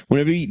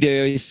whenever they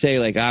always say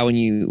like, when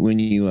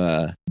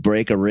you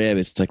break a rib,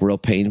 it's like real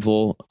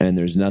painful and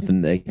there's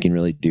nothing they can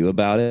really do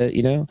about it,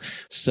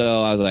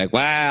 So I was like,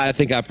 wow, I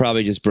think I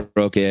probably just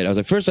broke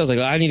it. First I was like,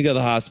 I need to go to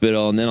the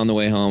hospital. And then on the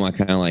way home, I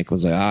kind of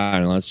was like, I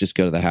don't know, let's just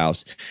go to the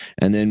house.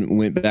 And then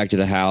went back to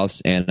the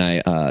house and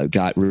I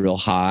got real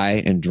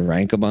high and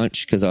drank a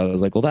bunch because I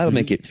was like, well, that'll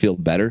make it feel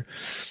better.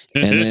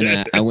 And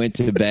then I went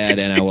to bed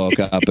and I woke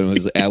up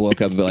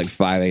at like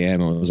 5 a.m.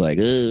 and was like,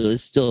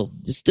 it's still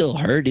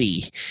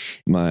hurty.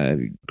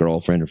 My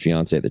girlfriend or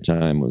fiance at the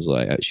time was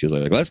like,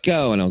 let's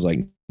go. And I was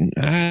like,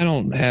 I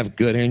don't have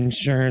good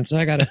insurance.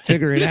 I got to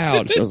figure it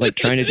out. So I was like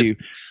trying to do, you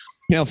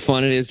know how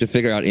fun it is to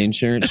figure out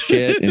insurance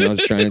shit. And I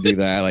was trying to do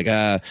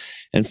that.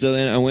 And so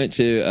then I went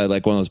to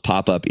like one of those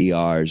pop-up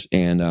ERs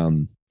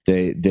and,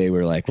 they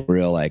were like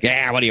real like,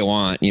 what do you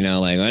want?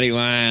 Like, what do you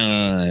want?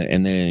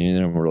 And then they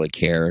don't really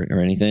care or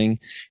anything.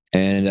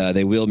 And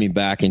they wheeled me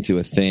back into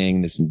a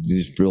thing. This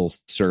real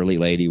surly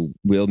lady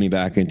wheeled me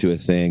back into a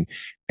thing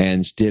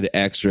and did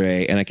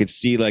x-ray. And I could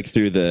see like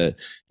through the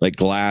like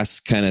glass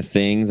kind of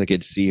things. I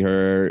could see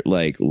her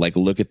like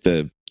look at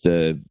the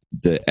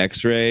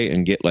x-ray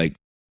and get like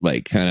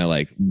kind of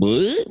like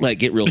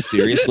get real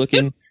serious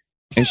looking.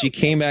 And she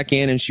came back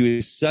in and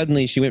she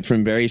went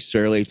from very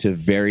surly to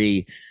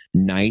very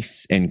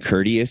nice and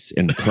courteous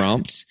and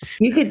prompt,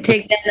 you could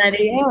take that out of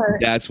ER.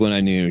 That's when I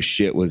knew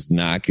shit was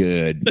not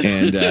good.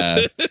 And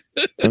I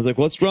was like,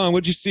 what's wrong?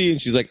 What'd you see?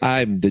 And she's like,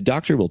 the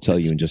doctor will tell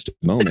you in just a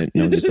moment.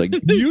 And I was just like,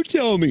 you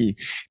tell me.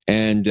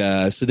 And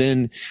so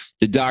then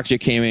the doctor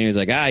came in and he was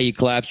like, you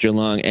collapsed your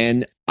lung.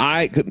 And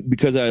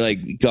because I like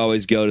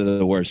always go to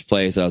the worst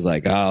place, I was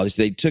like,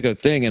 they took a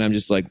thing and I'm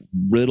just like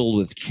riddled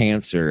with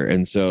cancer.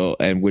 And so,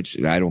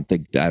 which I don't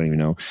even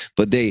know,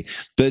 but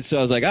so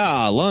I was like,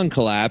 lung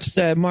collapse.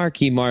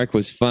 Marky Mark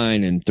was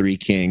fine in Three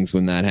Kings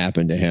when that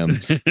happened to him.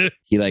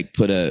 He like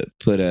put a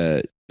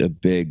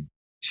big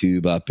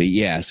tube up.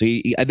 Yeah. So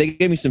they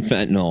gave me some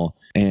fentanyl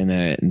and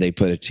they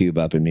put a tube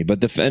up in me,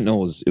 but the fentanyl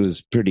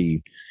was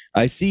pretty,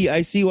 I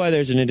see why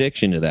there's an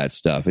addiction to that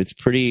stuff. It's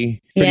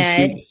pretty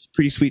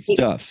sweet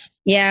stuff.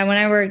 Yeah, when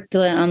I worked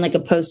on like a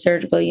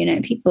post-surgical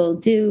unit, people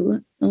do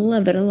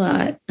love it a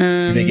lot.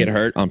 Do they get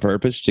hurt on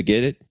purpose to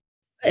get it?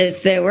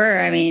 If they were,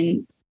 I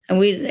mean,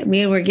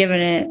 we weren't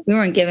giving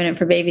it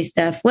for baby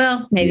stuff.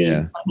 Well, maybe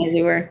as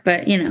we were,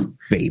 but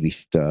baby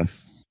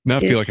stuff. Now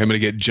I feel like I'm going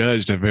to get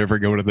judged if I ever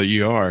go to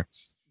the ER.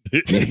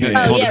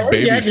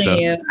 We're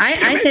judging you.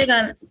 I say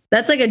that.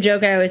 That's like a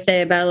joke I always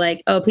say about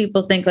like,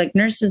 people think like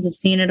nurses have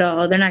seen it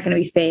all. They're not going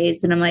to be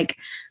phased. And I'm like,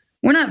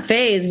 we're not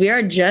phased. We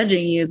are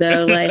judging you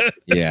though. Like,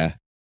 yeah.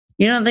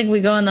 You don't think we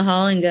go in the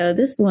hall and go,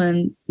 this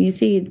one, you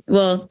see,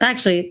 well,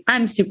 actually,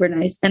 I'm super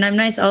nice and I'm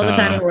nice all the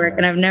time at work.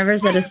 And I've never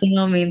said a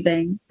single mean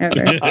thing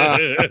ever.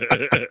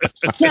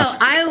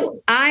 No,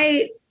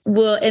 I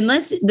will,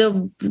 unless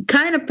the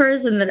kind of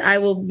person that I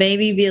will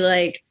maybe be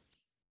like,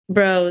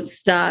 bro,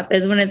 stop,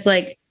 is when it's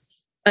like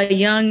a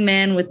young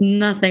man with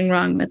nothing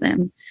wrong with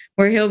him,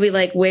 where he'll be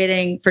like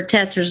waiting for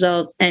test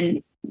results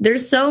and they're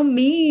so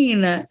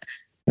mean. Oh,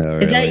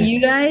 really? Is that you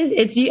guys?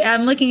 It's you.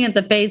 I'm looking at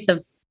the face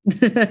of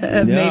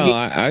no,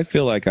 I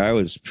feel like I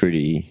was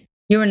pretty.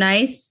 You were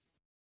nice?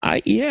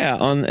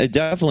 On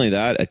definitely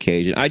that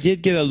occasion. I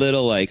did get a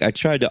little like, I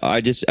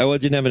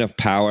didn't have enough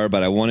power,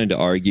 but I wanted to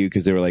argue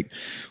because they were like,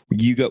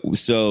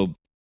 so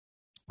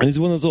it was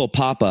one of those little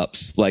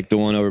pop-ups, like the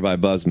one over by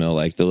Buzzmill,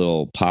 like the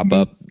little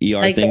pop-up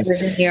ER like things.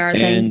 ER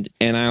things.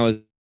 And I was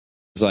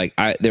like,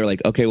 they were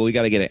like, okay, well, we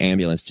got to get an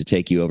ambulance to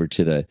take you over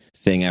to the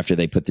thing after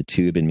they put the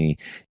tube in me.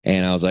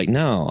 And I was like,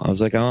 no,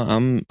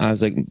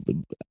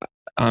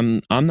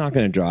 I'm not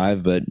going to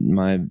drive, but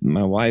my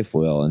wife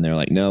will. And they're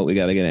like, no, we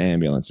got to get an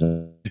ambulance.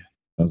 And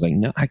I was like,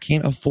 no, I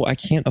can't afford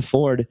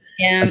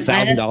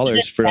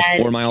 $1,000 for a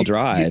 4-mile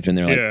drive. And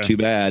they're like, too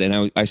bad.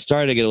 And I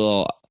started to get a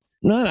little,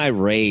 not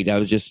irate. I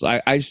was just,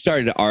 I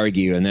started to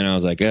argue. And then I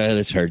was like,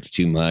 this hurts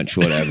too much.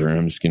 Whatever.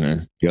 I'm just going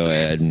to go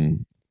ahead.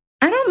 And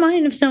I don't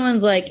mind if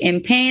someone's like in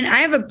pain.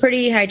 I have a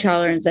pretty high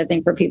tolerance, I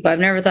think, for people. I've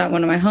never thought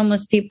one of my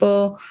homeless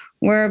people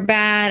were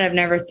bad. I've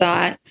never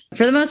thought,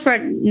 for the most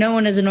part, no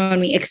one has annoyed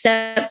me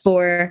except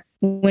for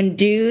when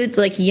dudes,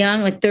 like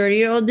young, like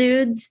 30-year-old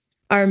dudes,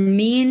 are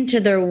mean to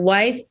their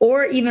wife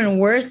or even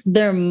worse,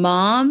 their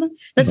mom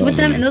that's with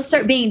them. And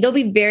they'll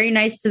be very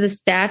nice to the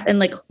staff and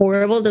like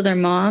horrible to their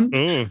mom.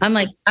 I'm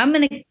like, I'm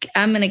going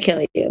to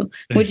kill you,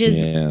 which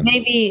is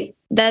maybe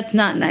that's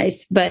not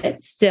nice,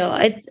 but still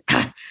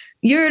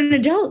you're an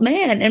adult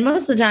man. And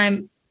most of the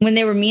time when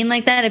they were mean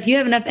like that, if you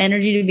have enough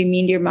energy to be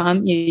mean to your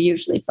mom, you're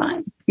usually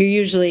fine. You're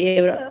usually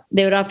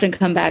they would often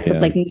come back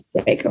with like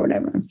music or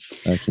whatever.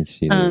 I can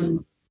see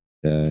that.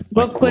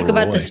 Real quick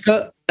about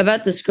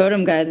the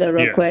scrotum guy though,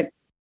 real quick.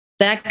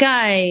 That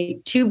guy,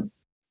 two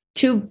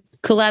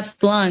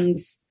collapsed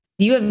lungs.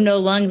 You have no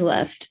lungs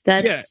left.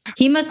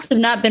 He must have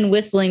not been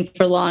whistling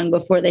for long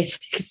before they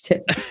fixed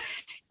it.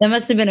 That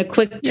must have been a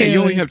quick tune.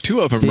 You only have 2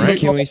 of them, right?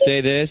 Can we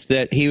say this?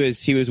 That he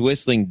was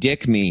whistling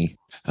 "Dick Me."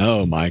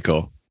 Oh,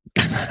 Michael.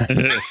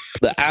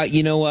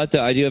 You know what?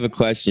 Though I do have a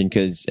question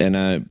because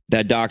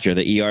that doctor,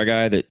 the ER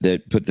guy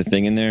that put the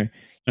thing in there,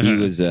 he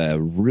was a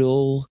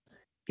real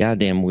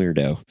goddamn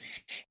weirdo.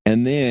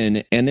 And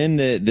then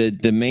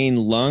the main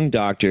lung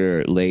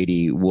doctor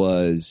lady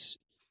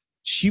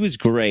she was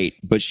great,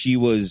 but she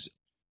was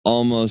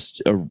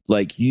almost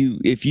like you.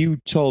 If you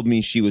told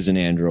me she was an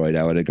android,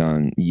 I would have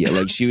gone, yeah.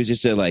 Like she was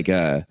just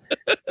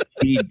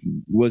he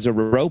was a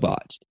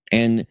robot.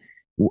 And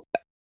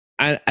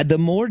the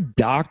more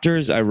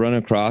doctors I run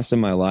across in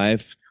my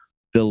life,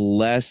 the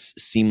less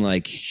seem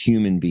like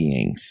human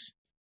beings.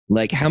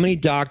 Like how many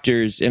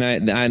doctors,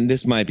 and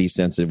this might be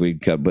sensitive,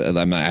 but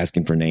I'm not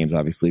asking for names,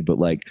 obviously, but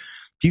like,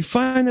 do you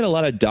find that a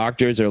lot of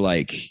doctors are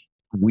like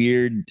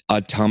weird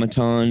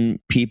automaton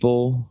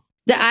people?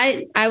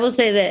 I will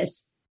say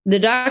this. The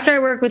doctor I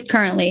work with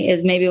currently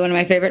is maybe one of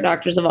my favorite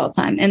doctors of all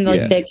time. And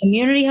the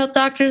community health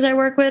doctors I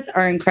work with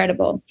are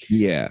incredible.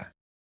 Yeah.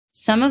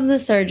 Some of the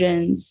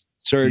surgeons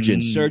more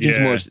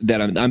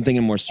that I'm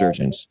thinking more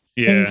surgeons.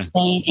 Yeah.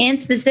 Insane. And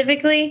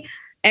specifically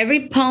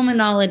every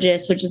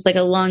pulmonologist, which is like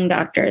a lung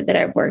doctor that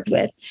I've worked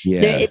with.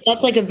 Yeah.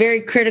 That's like a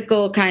very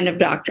critical kind of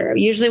doctor.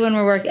 Usually when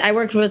I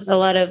worked with a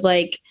lot of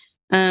like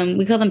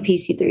We call them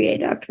PC3A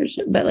doctors,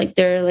 but like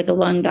they're like a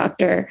lung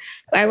doctor.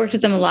 I worked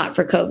with them a lot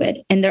for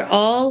COVID, and they're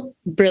all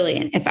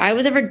brilliant. If I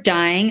was ever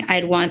dying,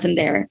 I'd want them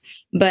there.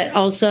 But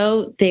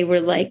also they were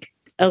like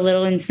a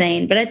little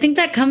insane. But I think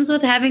that comes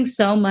with having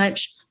so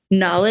much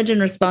knowledge and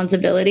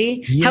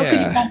responsibility. Yeah. How could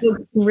you not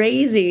go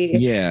crazy?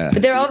 Yeah.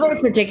 But they're all very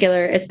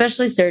particular,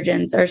 especially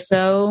surgeons are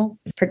so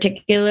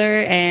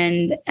particular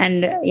and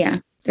yeah,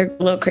 they're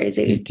a little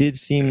crazy. It did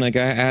seem like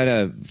I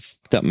had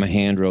fucked up my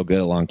hand real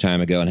good a long time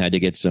ago and had to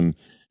get some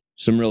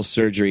real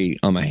surgery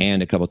on my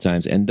hand a couple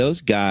times. And those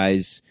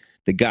guys,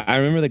 I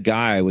remember the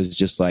guy was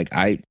just like,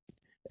 and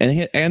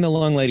the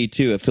lung lady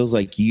too. It feels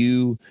like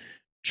you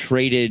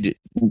traded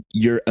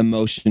your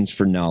emotions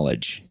for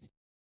knowledge.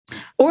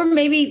 Or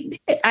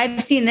maybe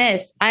I've seen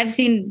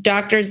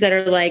doctors that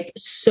are like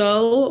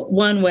so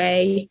one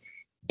way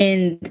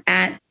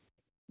at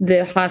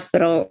the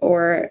hospital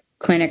or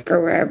clinic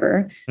or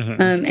wherever.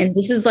 And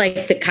this is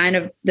like the kind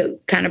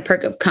of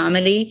perk of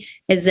comedy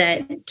is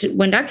that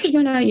when doctors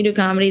find out you do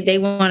comedy, they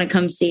want to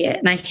come see it.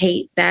 And I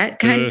hate that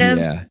kind of.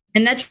 Yeah.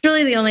 And that's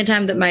really the only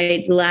time that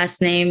my last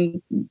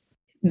name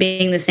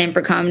being the same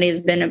for comedy has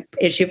been an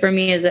issue for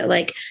me, is that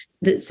like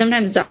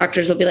sometimes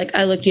doctors will be like,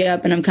 I looked you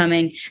up and I'm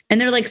coming. And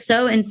they're like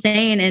so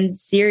insane and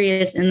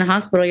serious in the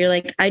hospital. You're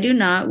like, I do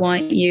not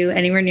want you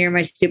anywhere near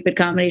my stupid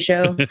comedy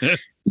show. You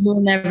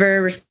will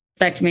never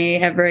respect me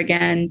ever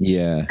again.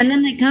 Yeah. And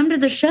then they come to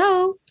the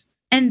show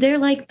and they're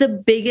like the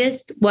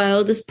biggest,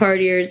 wildest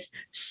partiers.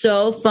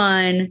 So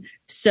fun.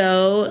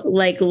 So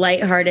like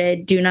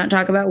lighthearted. Do not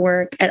talk about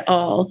work at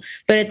all.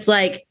 But it's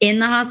like in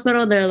the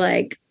hospital, they're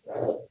like,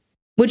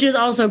 which is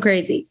also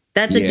crazy.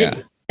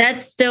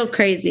 That's still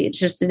crazy. It's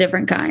just a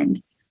different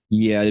kind.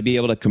 Yeah, to be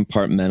able to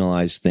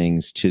compartmentalize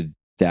things to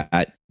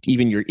that,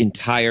 even your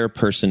entire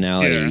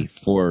personality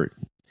for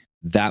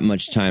that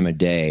much time a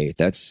day.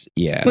 That's,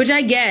 Which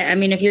I get. I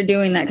mean, if you're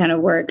doing that kind of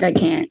work, I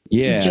can't.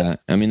 Yeah.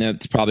 I mean,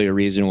 that's probably a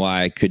reason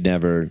why I could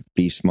never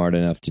be smart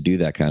enough to do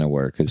that kind of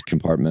work, is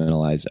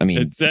compartmentalize. I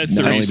mean,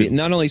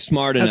 not only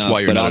smart enough,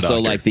 but also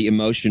like the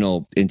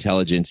emotional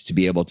intelligence to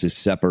be able to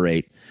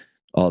separate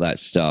all that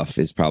stuff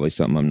is probably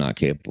something I'm not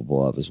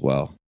capable of as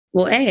well.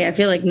 Well, I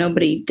feel like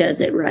nobody does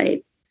it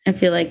right. I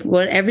feel like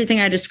everything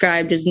I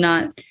described is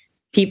not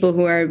people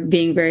who are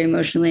being very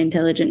emotionally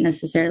intelligent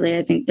necessarily.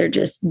 I think they're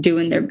just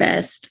doing their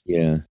best.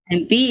 Yeah.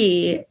 And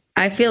B,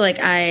 I feel like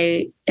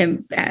I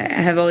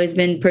have always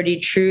been pretty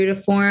true to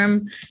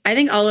form. I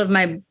think all of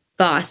my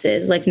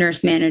bosses, like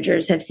nurse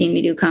managers, have seen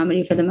me do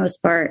comedy for the most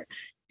part.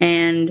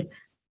 And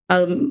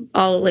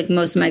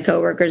most of my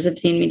coworkers have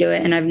seen me do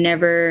it.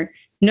 And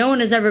no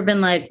one has ever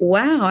been like,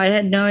 wow, I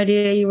had no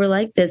idea you were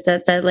like this. I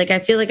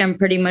feel like I'm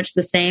pretty much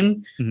the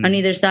same on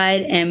either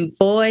side. And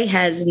boy,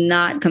 has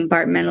not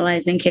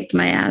compartmentalized and kicked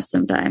my ass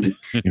sometimes.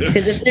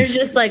 Because if there's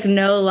just like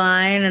no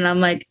line and I'm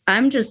like,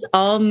 I'm just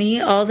all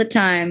me all the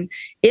time,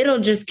 it'll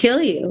just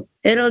kill you.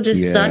 It'll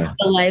just suck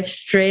the life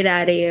straight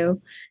out of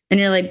you. And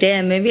you're like,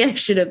 damn, maybe I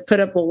should have put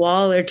up a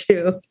wall or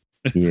two.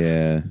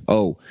 Yeah.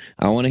 Oh,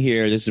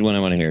 this is what I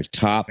want to hear.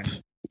 Top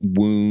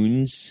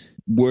wounds,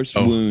 worst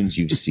wounds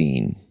you've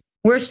seen.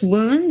 Worst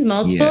wounds,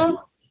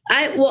 multiple.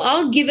 Yeah.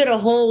 I'll give it a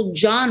whole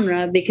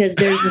genre because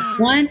there's this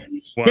one.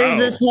 Wow. There's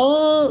this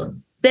whole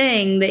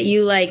thing that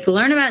you like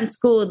learn about in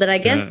school that I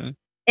guess,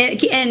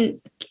 and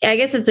I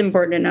guess it's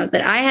important to note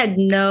that I had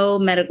no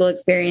medical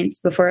experience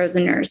before I was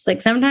a nurse.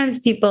 Like sometimes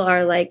people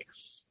are like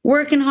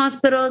work in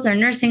hospitals or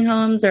nursing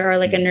homes or are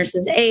like a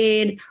nurse's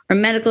aide or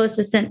medical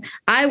assistant.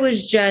 I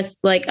was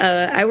just like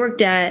I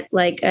worked at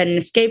like an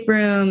escape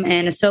room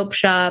and a soap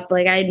shop.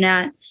 Like I had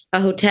not. A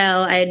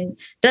hotel. I'd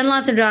done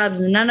lots of jobs,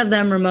 none of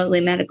them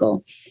remotely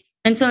medical.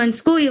 And so in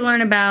school, you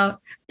learn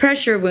about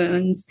pressure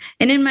wounds.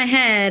 And in my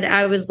head,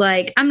 I was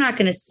like, I'm not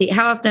going to see,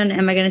 how often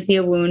am I going to see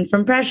a wound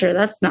from pressure?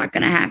 That's not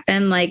going to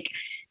happen. Like,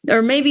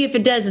 or maybe if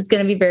it does, it's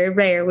going to be very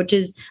rare, which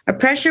is a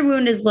pressure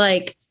wound is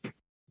like,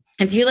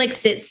 if you like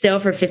sit still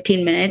for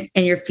 15 minutes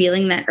and you're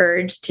feeling that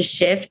urge to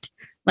shift,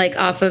 like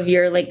off of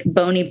your like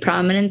bony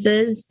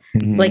prominences,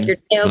 like your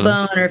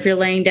tailbone, or if you're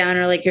laying down,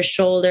 or like your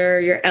shoulder, or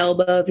your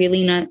elbow, if you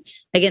lean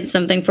against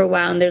something for a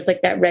while and there's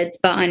like that red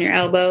spot on your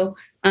elbow,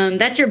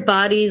 that's your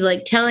body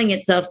like telling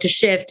itself to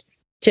shift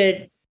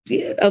to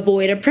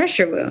avoid a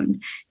pressure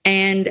wound.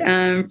 And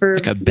for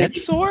like a bed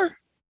sore?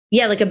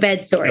 Yeah, like a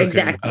bed sore. Okay.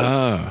 Exactly.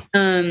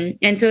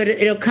 And so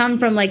it'll come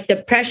from like the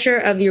pressure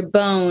of your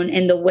bone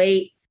and the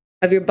weight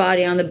of your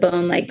body on the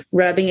bone, like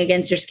rubbing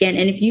against your skin.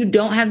 And if you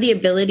don't have the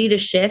ability to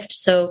shift,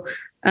 so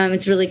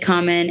it's really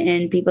common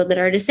in people that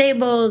are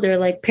disabled or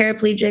like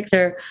paraplegics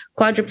or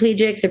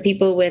quadriplegics or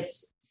people with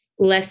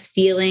less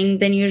feeling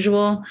than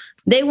usual,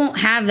 they won't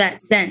have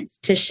that sense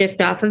to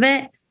shift off of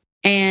it.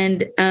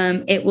 And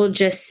it will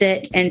just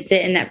sit, and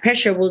that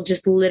pressure will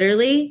just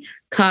literally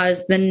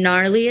cause the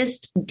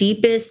gnarliest,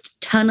 deepest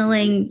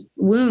tunneling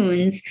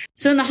wounds.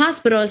 So in the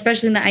hospital,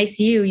 especially in the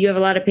ICU, you have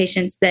a lot of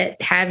patients that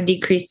have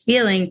decreased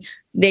feeling.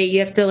 You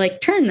have to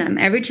like turn them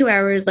every 2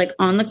 hours, like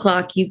on the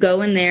clock. You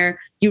go in there,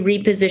 you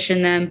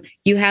reposition them.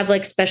 You have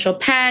like special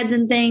pads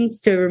and things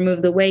to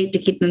remove the weight to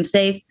keep them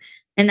safe.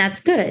 and that's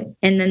good.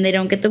 And then they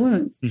don't get the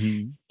wounds.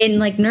 Mm-hmm. In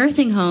like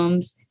nursing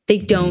homes, they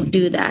don't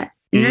do that.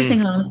 In nursing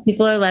homes,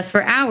 people are left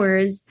for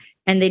hours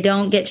and they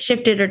don't get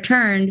shifted or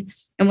turned.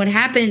 And what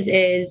happens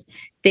is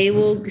they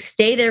will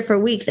stay there for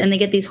weeks and they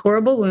get these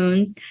horrible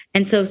wounds.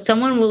 And so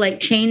someone will like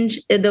change,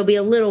 there'll be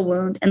a little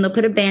wound and they'll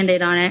put a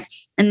Band-Aid on it.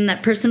 And then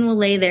that person will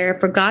lay there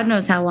for God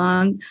knows how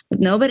long with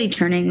nobody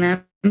turning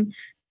them.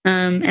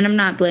 And I'm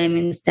not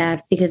blaming the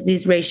staff because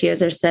these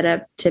ratios are set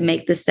up to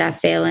make the staff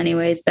fail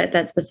anyways, but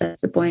that's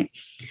besides the point.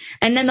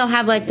 And then they'll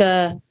have like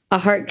a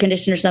heart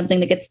condition or something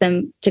that gets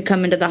them to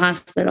come into the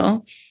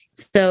hospital.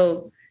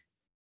 So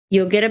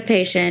you'll get a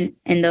patient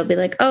and they'll be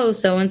like, oh,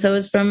 so-and-so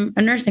is from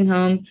a nursing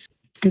home.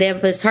 They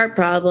have this heart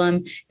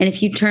problem. And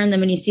if you turn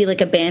them and you see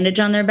like a bandage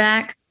on their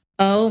back,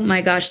 oh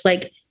my gosh,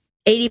 like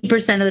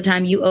 80% of the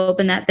time you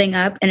open that thing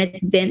up and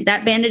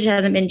that bandage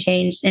hasn't been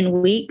changed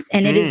in weeks.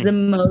 And it is the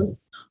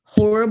most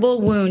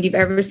horrible wound you've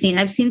ever seen.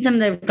 I've seen some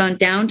that have gone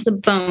down to the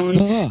bone.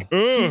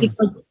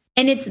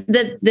 And it's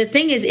the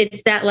thing is,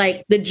 it's that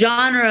like the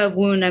genre of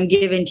wound I'm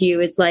giving to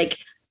you is like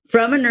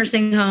from a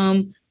nursing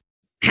home,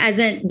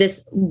 hasn't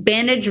this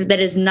bandage that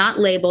is not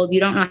labeled. You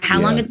don't know how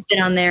long it's been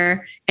on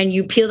there. And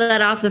you peel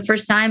that off the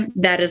first time.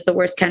 That is the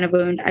worst kind of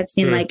wound. I've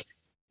seen like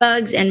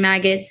bugs and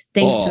maggots,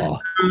 things.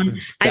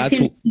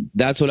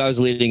 That's what I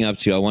was leading up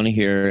to. I want to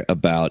hear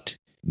about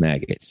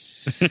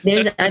maggots.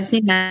 I've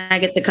seen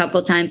maggots a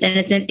couple times, and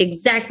it's in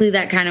exactly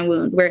that kind of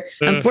wound where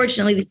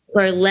unfortunately these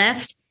people are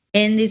left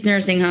in these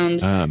nursing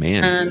homes. Oh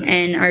man.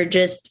 And are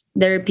just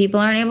people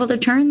aren't able to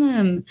turn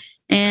them.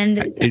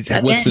 And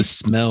what's the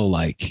smell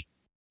like?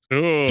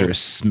 Oh. Is there a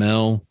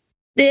smell?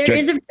 There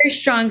is a very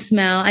strong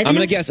smell. I'm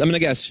gonna guess.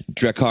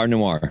 Dracar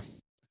Noir.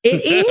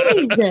 It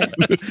is.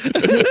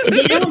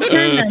 They don't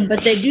turn them,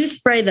 but they do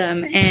spray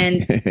them,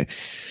 and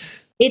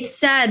it's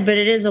sad, but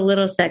it is a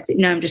little sexy.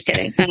 No, I'm just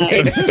kidding.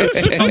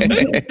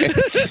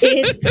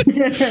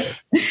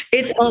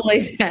 It's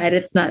always sad.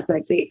 It's not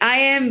sexy.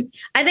 I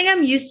think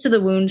I'm used to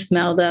the wound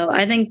smell, though.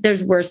 I think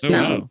there's worse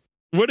smells. Wow.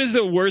 What is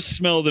a worse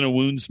smell than a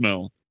wound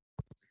smell?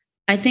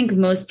 I think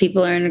most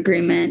people are in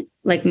agreement,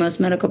 like most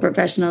medical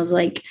professionals,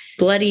 like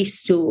bloody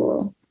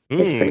stool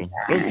is pretty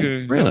bad.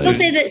 Okay. Really? I'll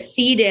say that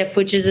C. diff,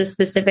 which is a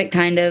specific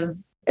kind of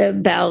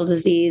bowel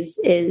disease,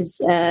 is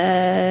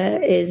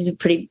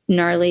pretty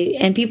gnarly.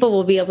 And people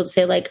will be able to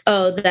say like,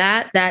 oh,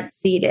 that's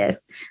C. diff.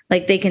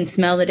 Like they can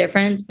smell the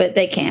difference, but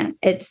they can't.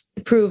 It's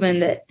proven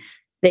that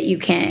you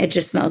can't. It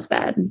just smells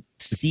bad.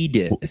 C.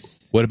 diff.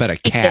 What about a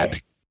cat?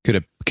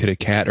 Could a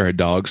cat or a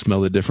dog smell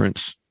the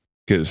difference?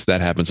 Because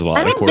that happens a lot.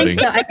 I don't think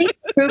so. I think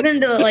it's proven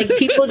that like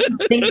people just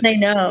think they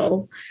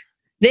know.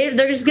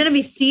 There's going to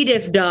be C.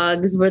 diff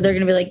dogs where they're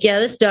going to be like, yeah,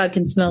 this dog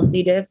can smell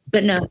C. diff,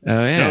 but no.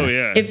 Oh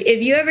yeah. If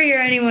you ever hear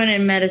anyone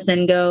in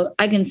medicine go,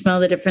 I can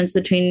smell the difference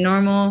between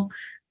normal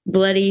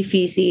bloody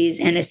feces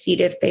and a C.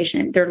 diff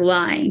patient, they're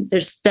lying.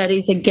 There's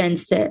studies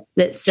against it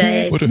that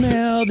say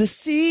smell the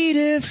C.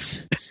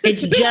 diff.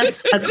 It's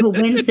just a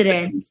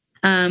coincidence.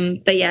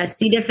 But yeah,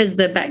 C. diff is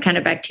the kind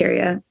of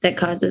bacteria that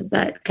causes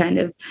that kind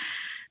of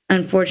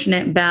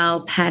unfortunate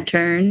bowel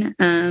pattern.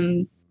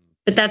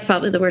 But that's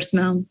probably the worst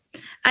smell.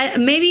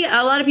 Maybe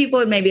a lot of people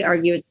would maybe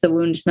argue it's the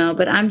wound smell,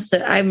 but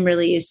I'm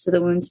really used to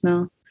the wound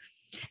smell.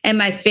 And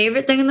my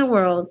favorite thing in the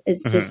world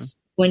is just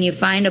when you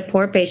find a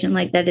poor patient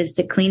like that is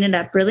to clean it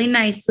up really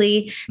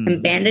nicely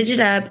and bandage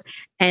it up.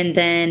 And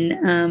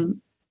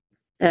then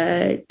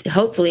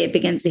hopefully it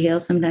begins to heal.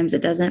 Sometimes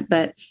it doesn't,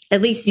 but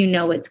at least you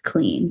know it's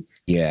clean.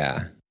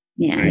 Yeah.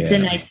 Yeah. It's a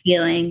nice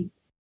feeling.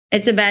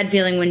 It's a bad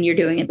feeling when you're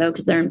doing it though,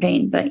 because they're in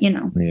pain, but you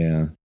know.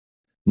 Yeah.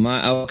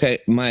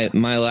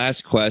 My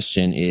last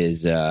question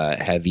is,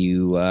 have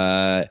you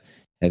had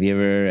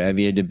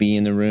to be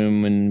in the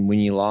room when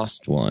you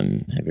lost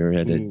one? Have you ever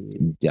had to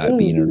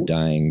be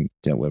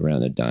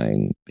around a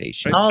dying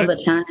patient? All the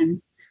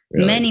time.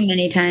 Really?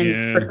 Many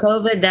times. Yeah. For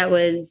COVID, that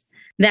was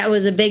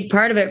a big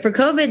part of it. For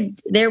COVID,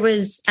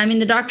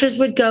 the doctors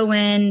would go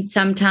in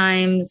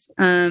sometimes,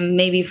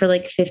 maybe for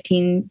like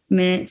 15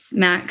 minutes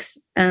max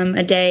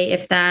a day,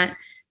 if that.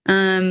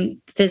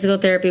 Physical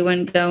therapy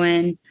wouldn't go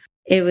in.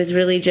 It was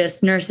really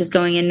just nurses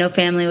going in. No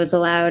family was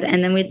allowed.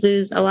 And then we'd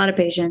lose a lot of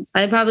patients.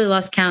 I probably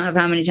lost count of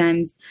how many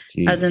times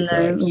I was in the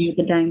room with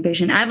the dying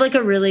patient. I have like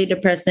a really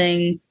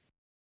depressing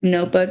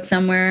notebook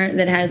somewhere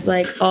that has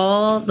like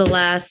all the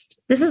last.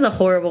 This is a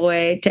horrible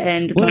way to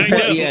end.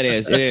 Yeah, it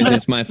is.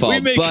 It's my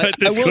fault.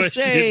 But I will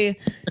say,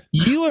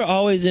 you are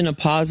always in a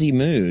posy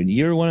mood.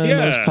 You're one of the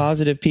most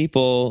positive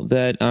people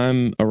that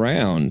I'm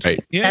around.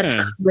 Right. Yeah.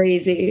 That's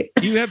crazy.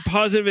 You have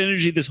positive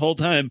energy this whole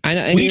time.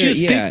 Did you just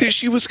think that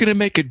she was going to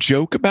make a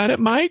joke about it,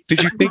 Mike?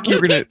 Did you think you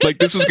were going to, like,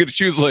 this was going to,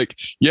 she was like,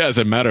 yeah, as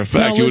a matter of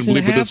fact, you wouldn't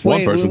believe what this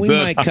one person we said.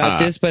 We might cut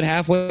this, but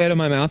halfway out of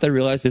my mouth, I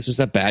realized this was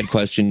a bad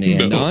question to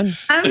end on.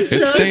 I'm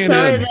so sorry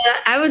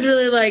that I was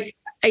really like,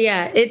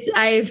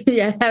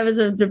 that was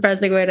a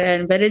depressing way to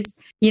end, but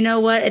it's, you know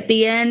what, at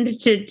the end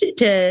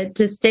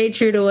to stay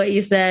true to what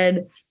you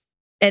said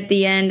at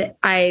the end,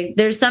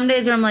 there's some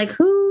days where I'm like,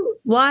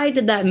 why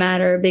did that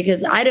matter?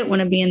 Because I didn't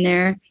want to be in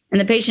there and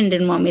the patient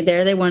didn't want me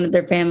there. They wanted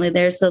their family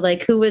there. So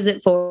like, who was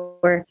it for?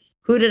 for?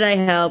 Who did I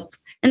help?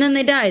 And then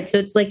they died. So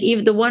it's like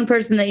even the one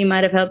person that you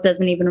might have helped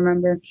doesn't even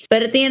remember.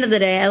 But at the end of the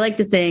day, I like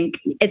to think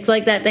it's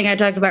like that thing I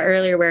talked about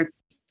earlier where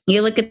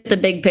you look at the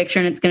big picture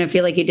and it's going to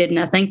feel like you did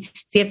nothing.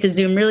 So you have to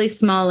zoom really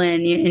small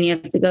in and you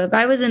have to go, if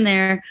I was in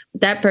there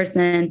with that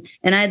person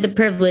and I had the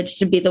privilege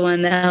to be the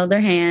one that held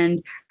their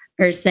hand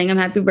or sang them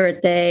happy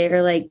birthday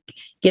or like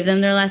give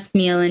them their last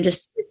meal and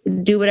just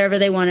do whatever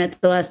they want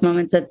at the last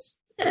moments.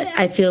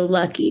 I feel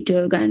lucky to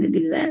have gotten to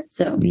do that.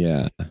 So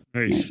yeah.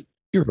 Nice.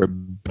 You're a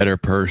better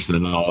person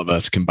than all of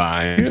us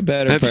combined. You're a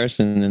better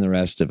person than the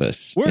rest of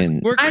us.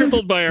 We're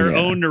crippled by our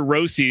own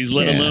neuroses,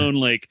 let alone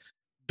like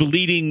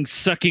bleeding,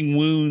 sucking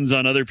wounds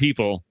on other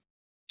people.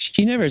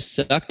 She never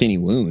sucked any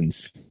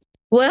wounds.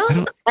 Well,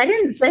 I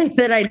didn't say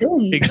that I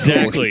didn't.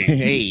 Exactly.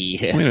 Hey.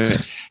 Wait a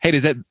minute.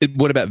 Hey,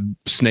 what about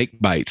snake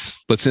bites?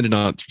 Let's end it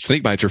on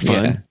snake bites are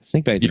fun. Yeah,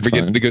 snake bites you ever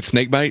get a good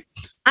snake bite?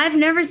 I've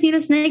never seen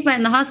a snake bite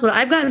in the hospital.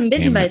 I've gotten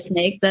bitten by a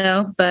snake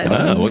though,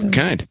 but what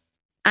kind?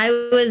 I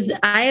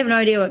have no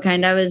idea what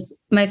kind.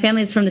 My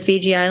family's from the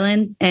Fiji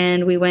Islands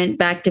and we went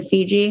back to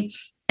Fiji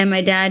and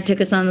my dad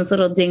took us on this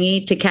little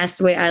dinghy to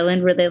Castaway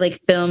Island where they like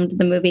filmed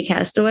the movie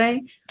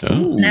Castaway.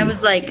 Oh. And I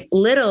was like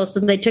little. So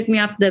they took me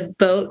off the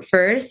boat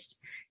first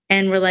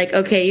and we're like,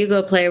 okay, you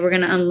go play. We're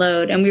going to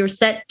unload. And we were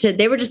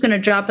they were just going to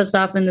drop us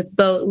off in this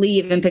boat,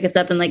 leave and pick us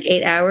up in like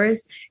 8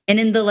 hours. And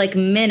in the like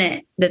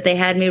minute that they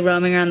had me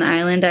roaming around the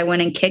island, I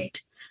went and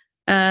kicked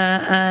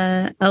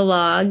a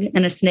log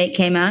and a snake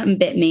came out and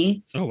bit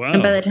me. Oh, wow.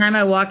 And by the time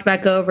I walked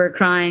back over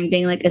crying,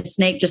 being like, a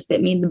snake just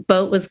bit me, the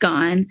boat was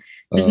gone.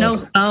 There's no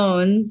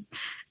phones.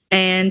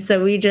 And so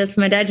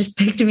my dad just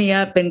picked me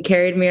up and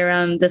carried me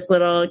around this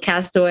little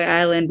Castaway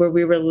Island where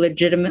we were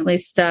legitimately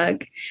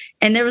stuck.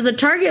 And there was a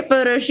Target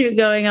photo shoot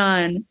going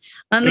on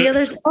the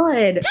other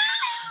side.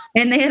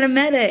 And they had a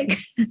medic.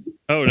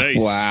 Oh, nice.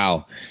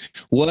 Wow.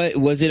 What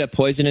was it, a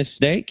poisonous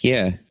snake?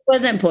 Yeah. It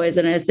wasn't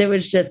poisonous. It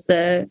was just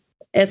a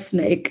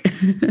snake.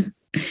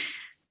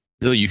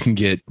 Bill, you can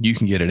get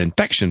an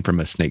infection from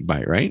a snake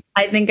bite, right?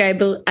 I think I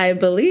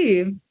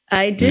believe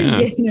I did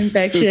get an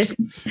infection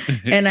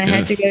and I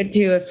had to go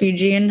to a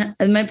Fijian.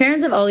 My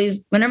parents have all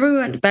these, whenever we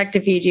went back to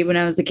Fiji when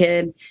I was a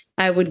kid,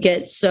 I would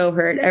get so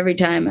hurt every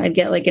time. I'd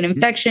get like an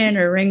infection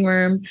or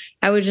ringworm.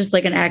 I was just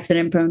like an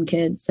accident prone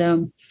kid.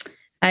 So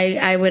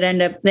I would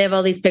end up, they have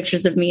all these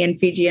pictures of me in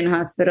Fijian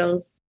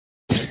hospitals.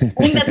 I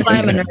think that's why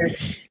I'm a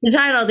nurse. To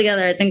tie it all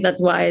together, I think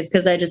that's why, is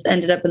because I just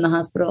ended up in the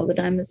hospital all the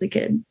time as a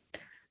kid.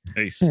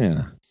 Nice.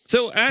 Yeah.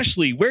 So,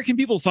 Ashley, where can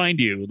people find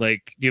you?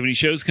 Like, do you have any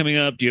shows coming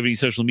up? Do you have any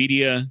social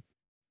media?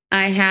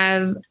 I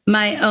have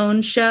my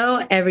own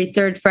show every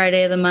third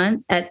Friday of the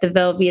month at the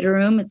Velveeta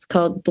Room. It's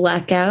called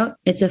Blackout.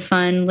 It's a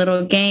fun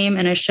little game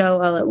and a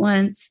show all at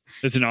once.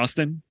 It's in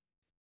Austin?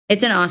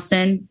 It's in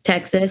Austin,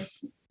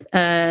 Texas,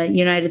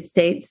 United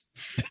States.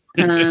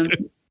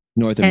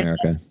 North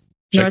America.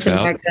 North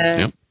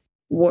America,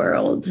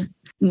 world.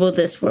 Well,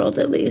 this world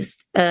at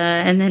least.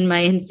 And then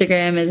my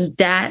Instagram is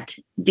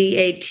DAT_Ash.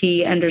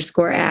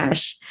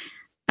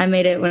 I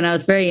made it when I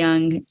was very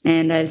young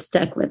and I've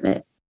stuck with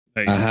it.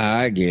 Nice.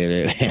 I get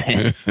it.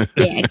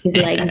 Yeah, because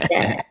like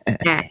that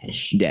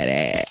Ash. That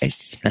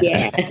ass.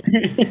 Yeah.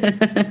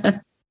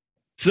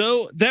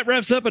 So that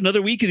wraps up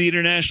another week of the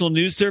International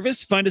News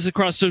Service. Find us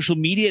across social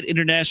media at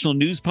International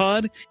News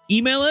Pod.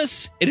 Email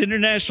us at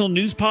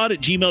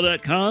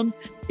internationalnewspod@gmail.com.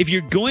 If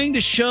you're going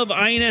to shove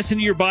INS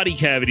into your body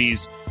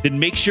cavities, then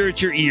make sure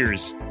it's your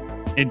ears.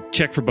 And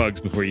check for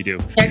bugs before you do.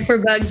 Check for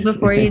bugs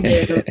before you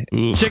do.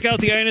 Check out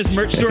the INS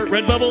merch store at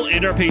Redbubble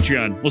and our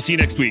Patreon. We'll see you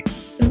next week.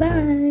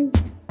 Bye.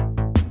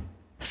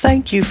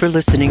 Thank you for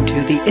listening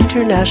to the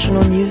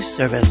International News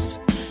Service.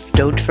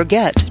 Don't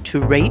forget to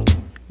rate,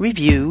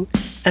 review,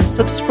 and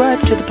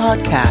subscribe to the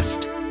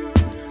podcast.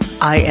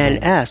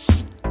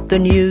 INS, the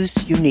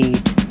news you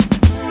need.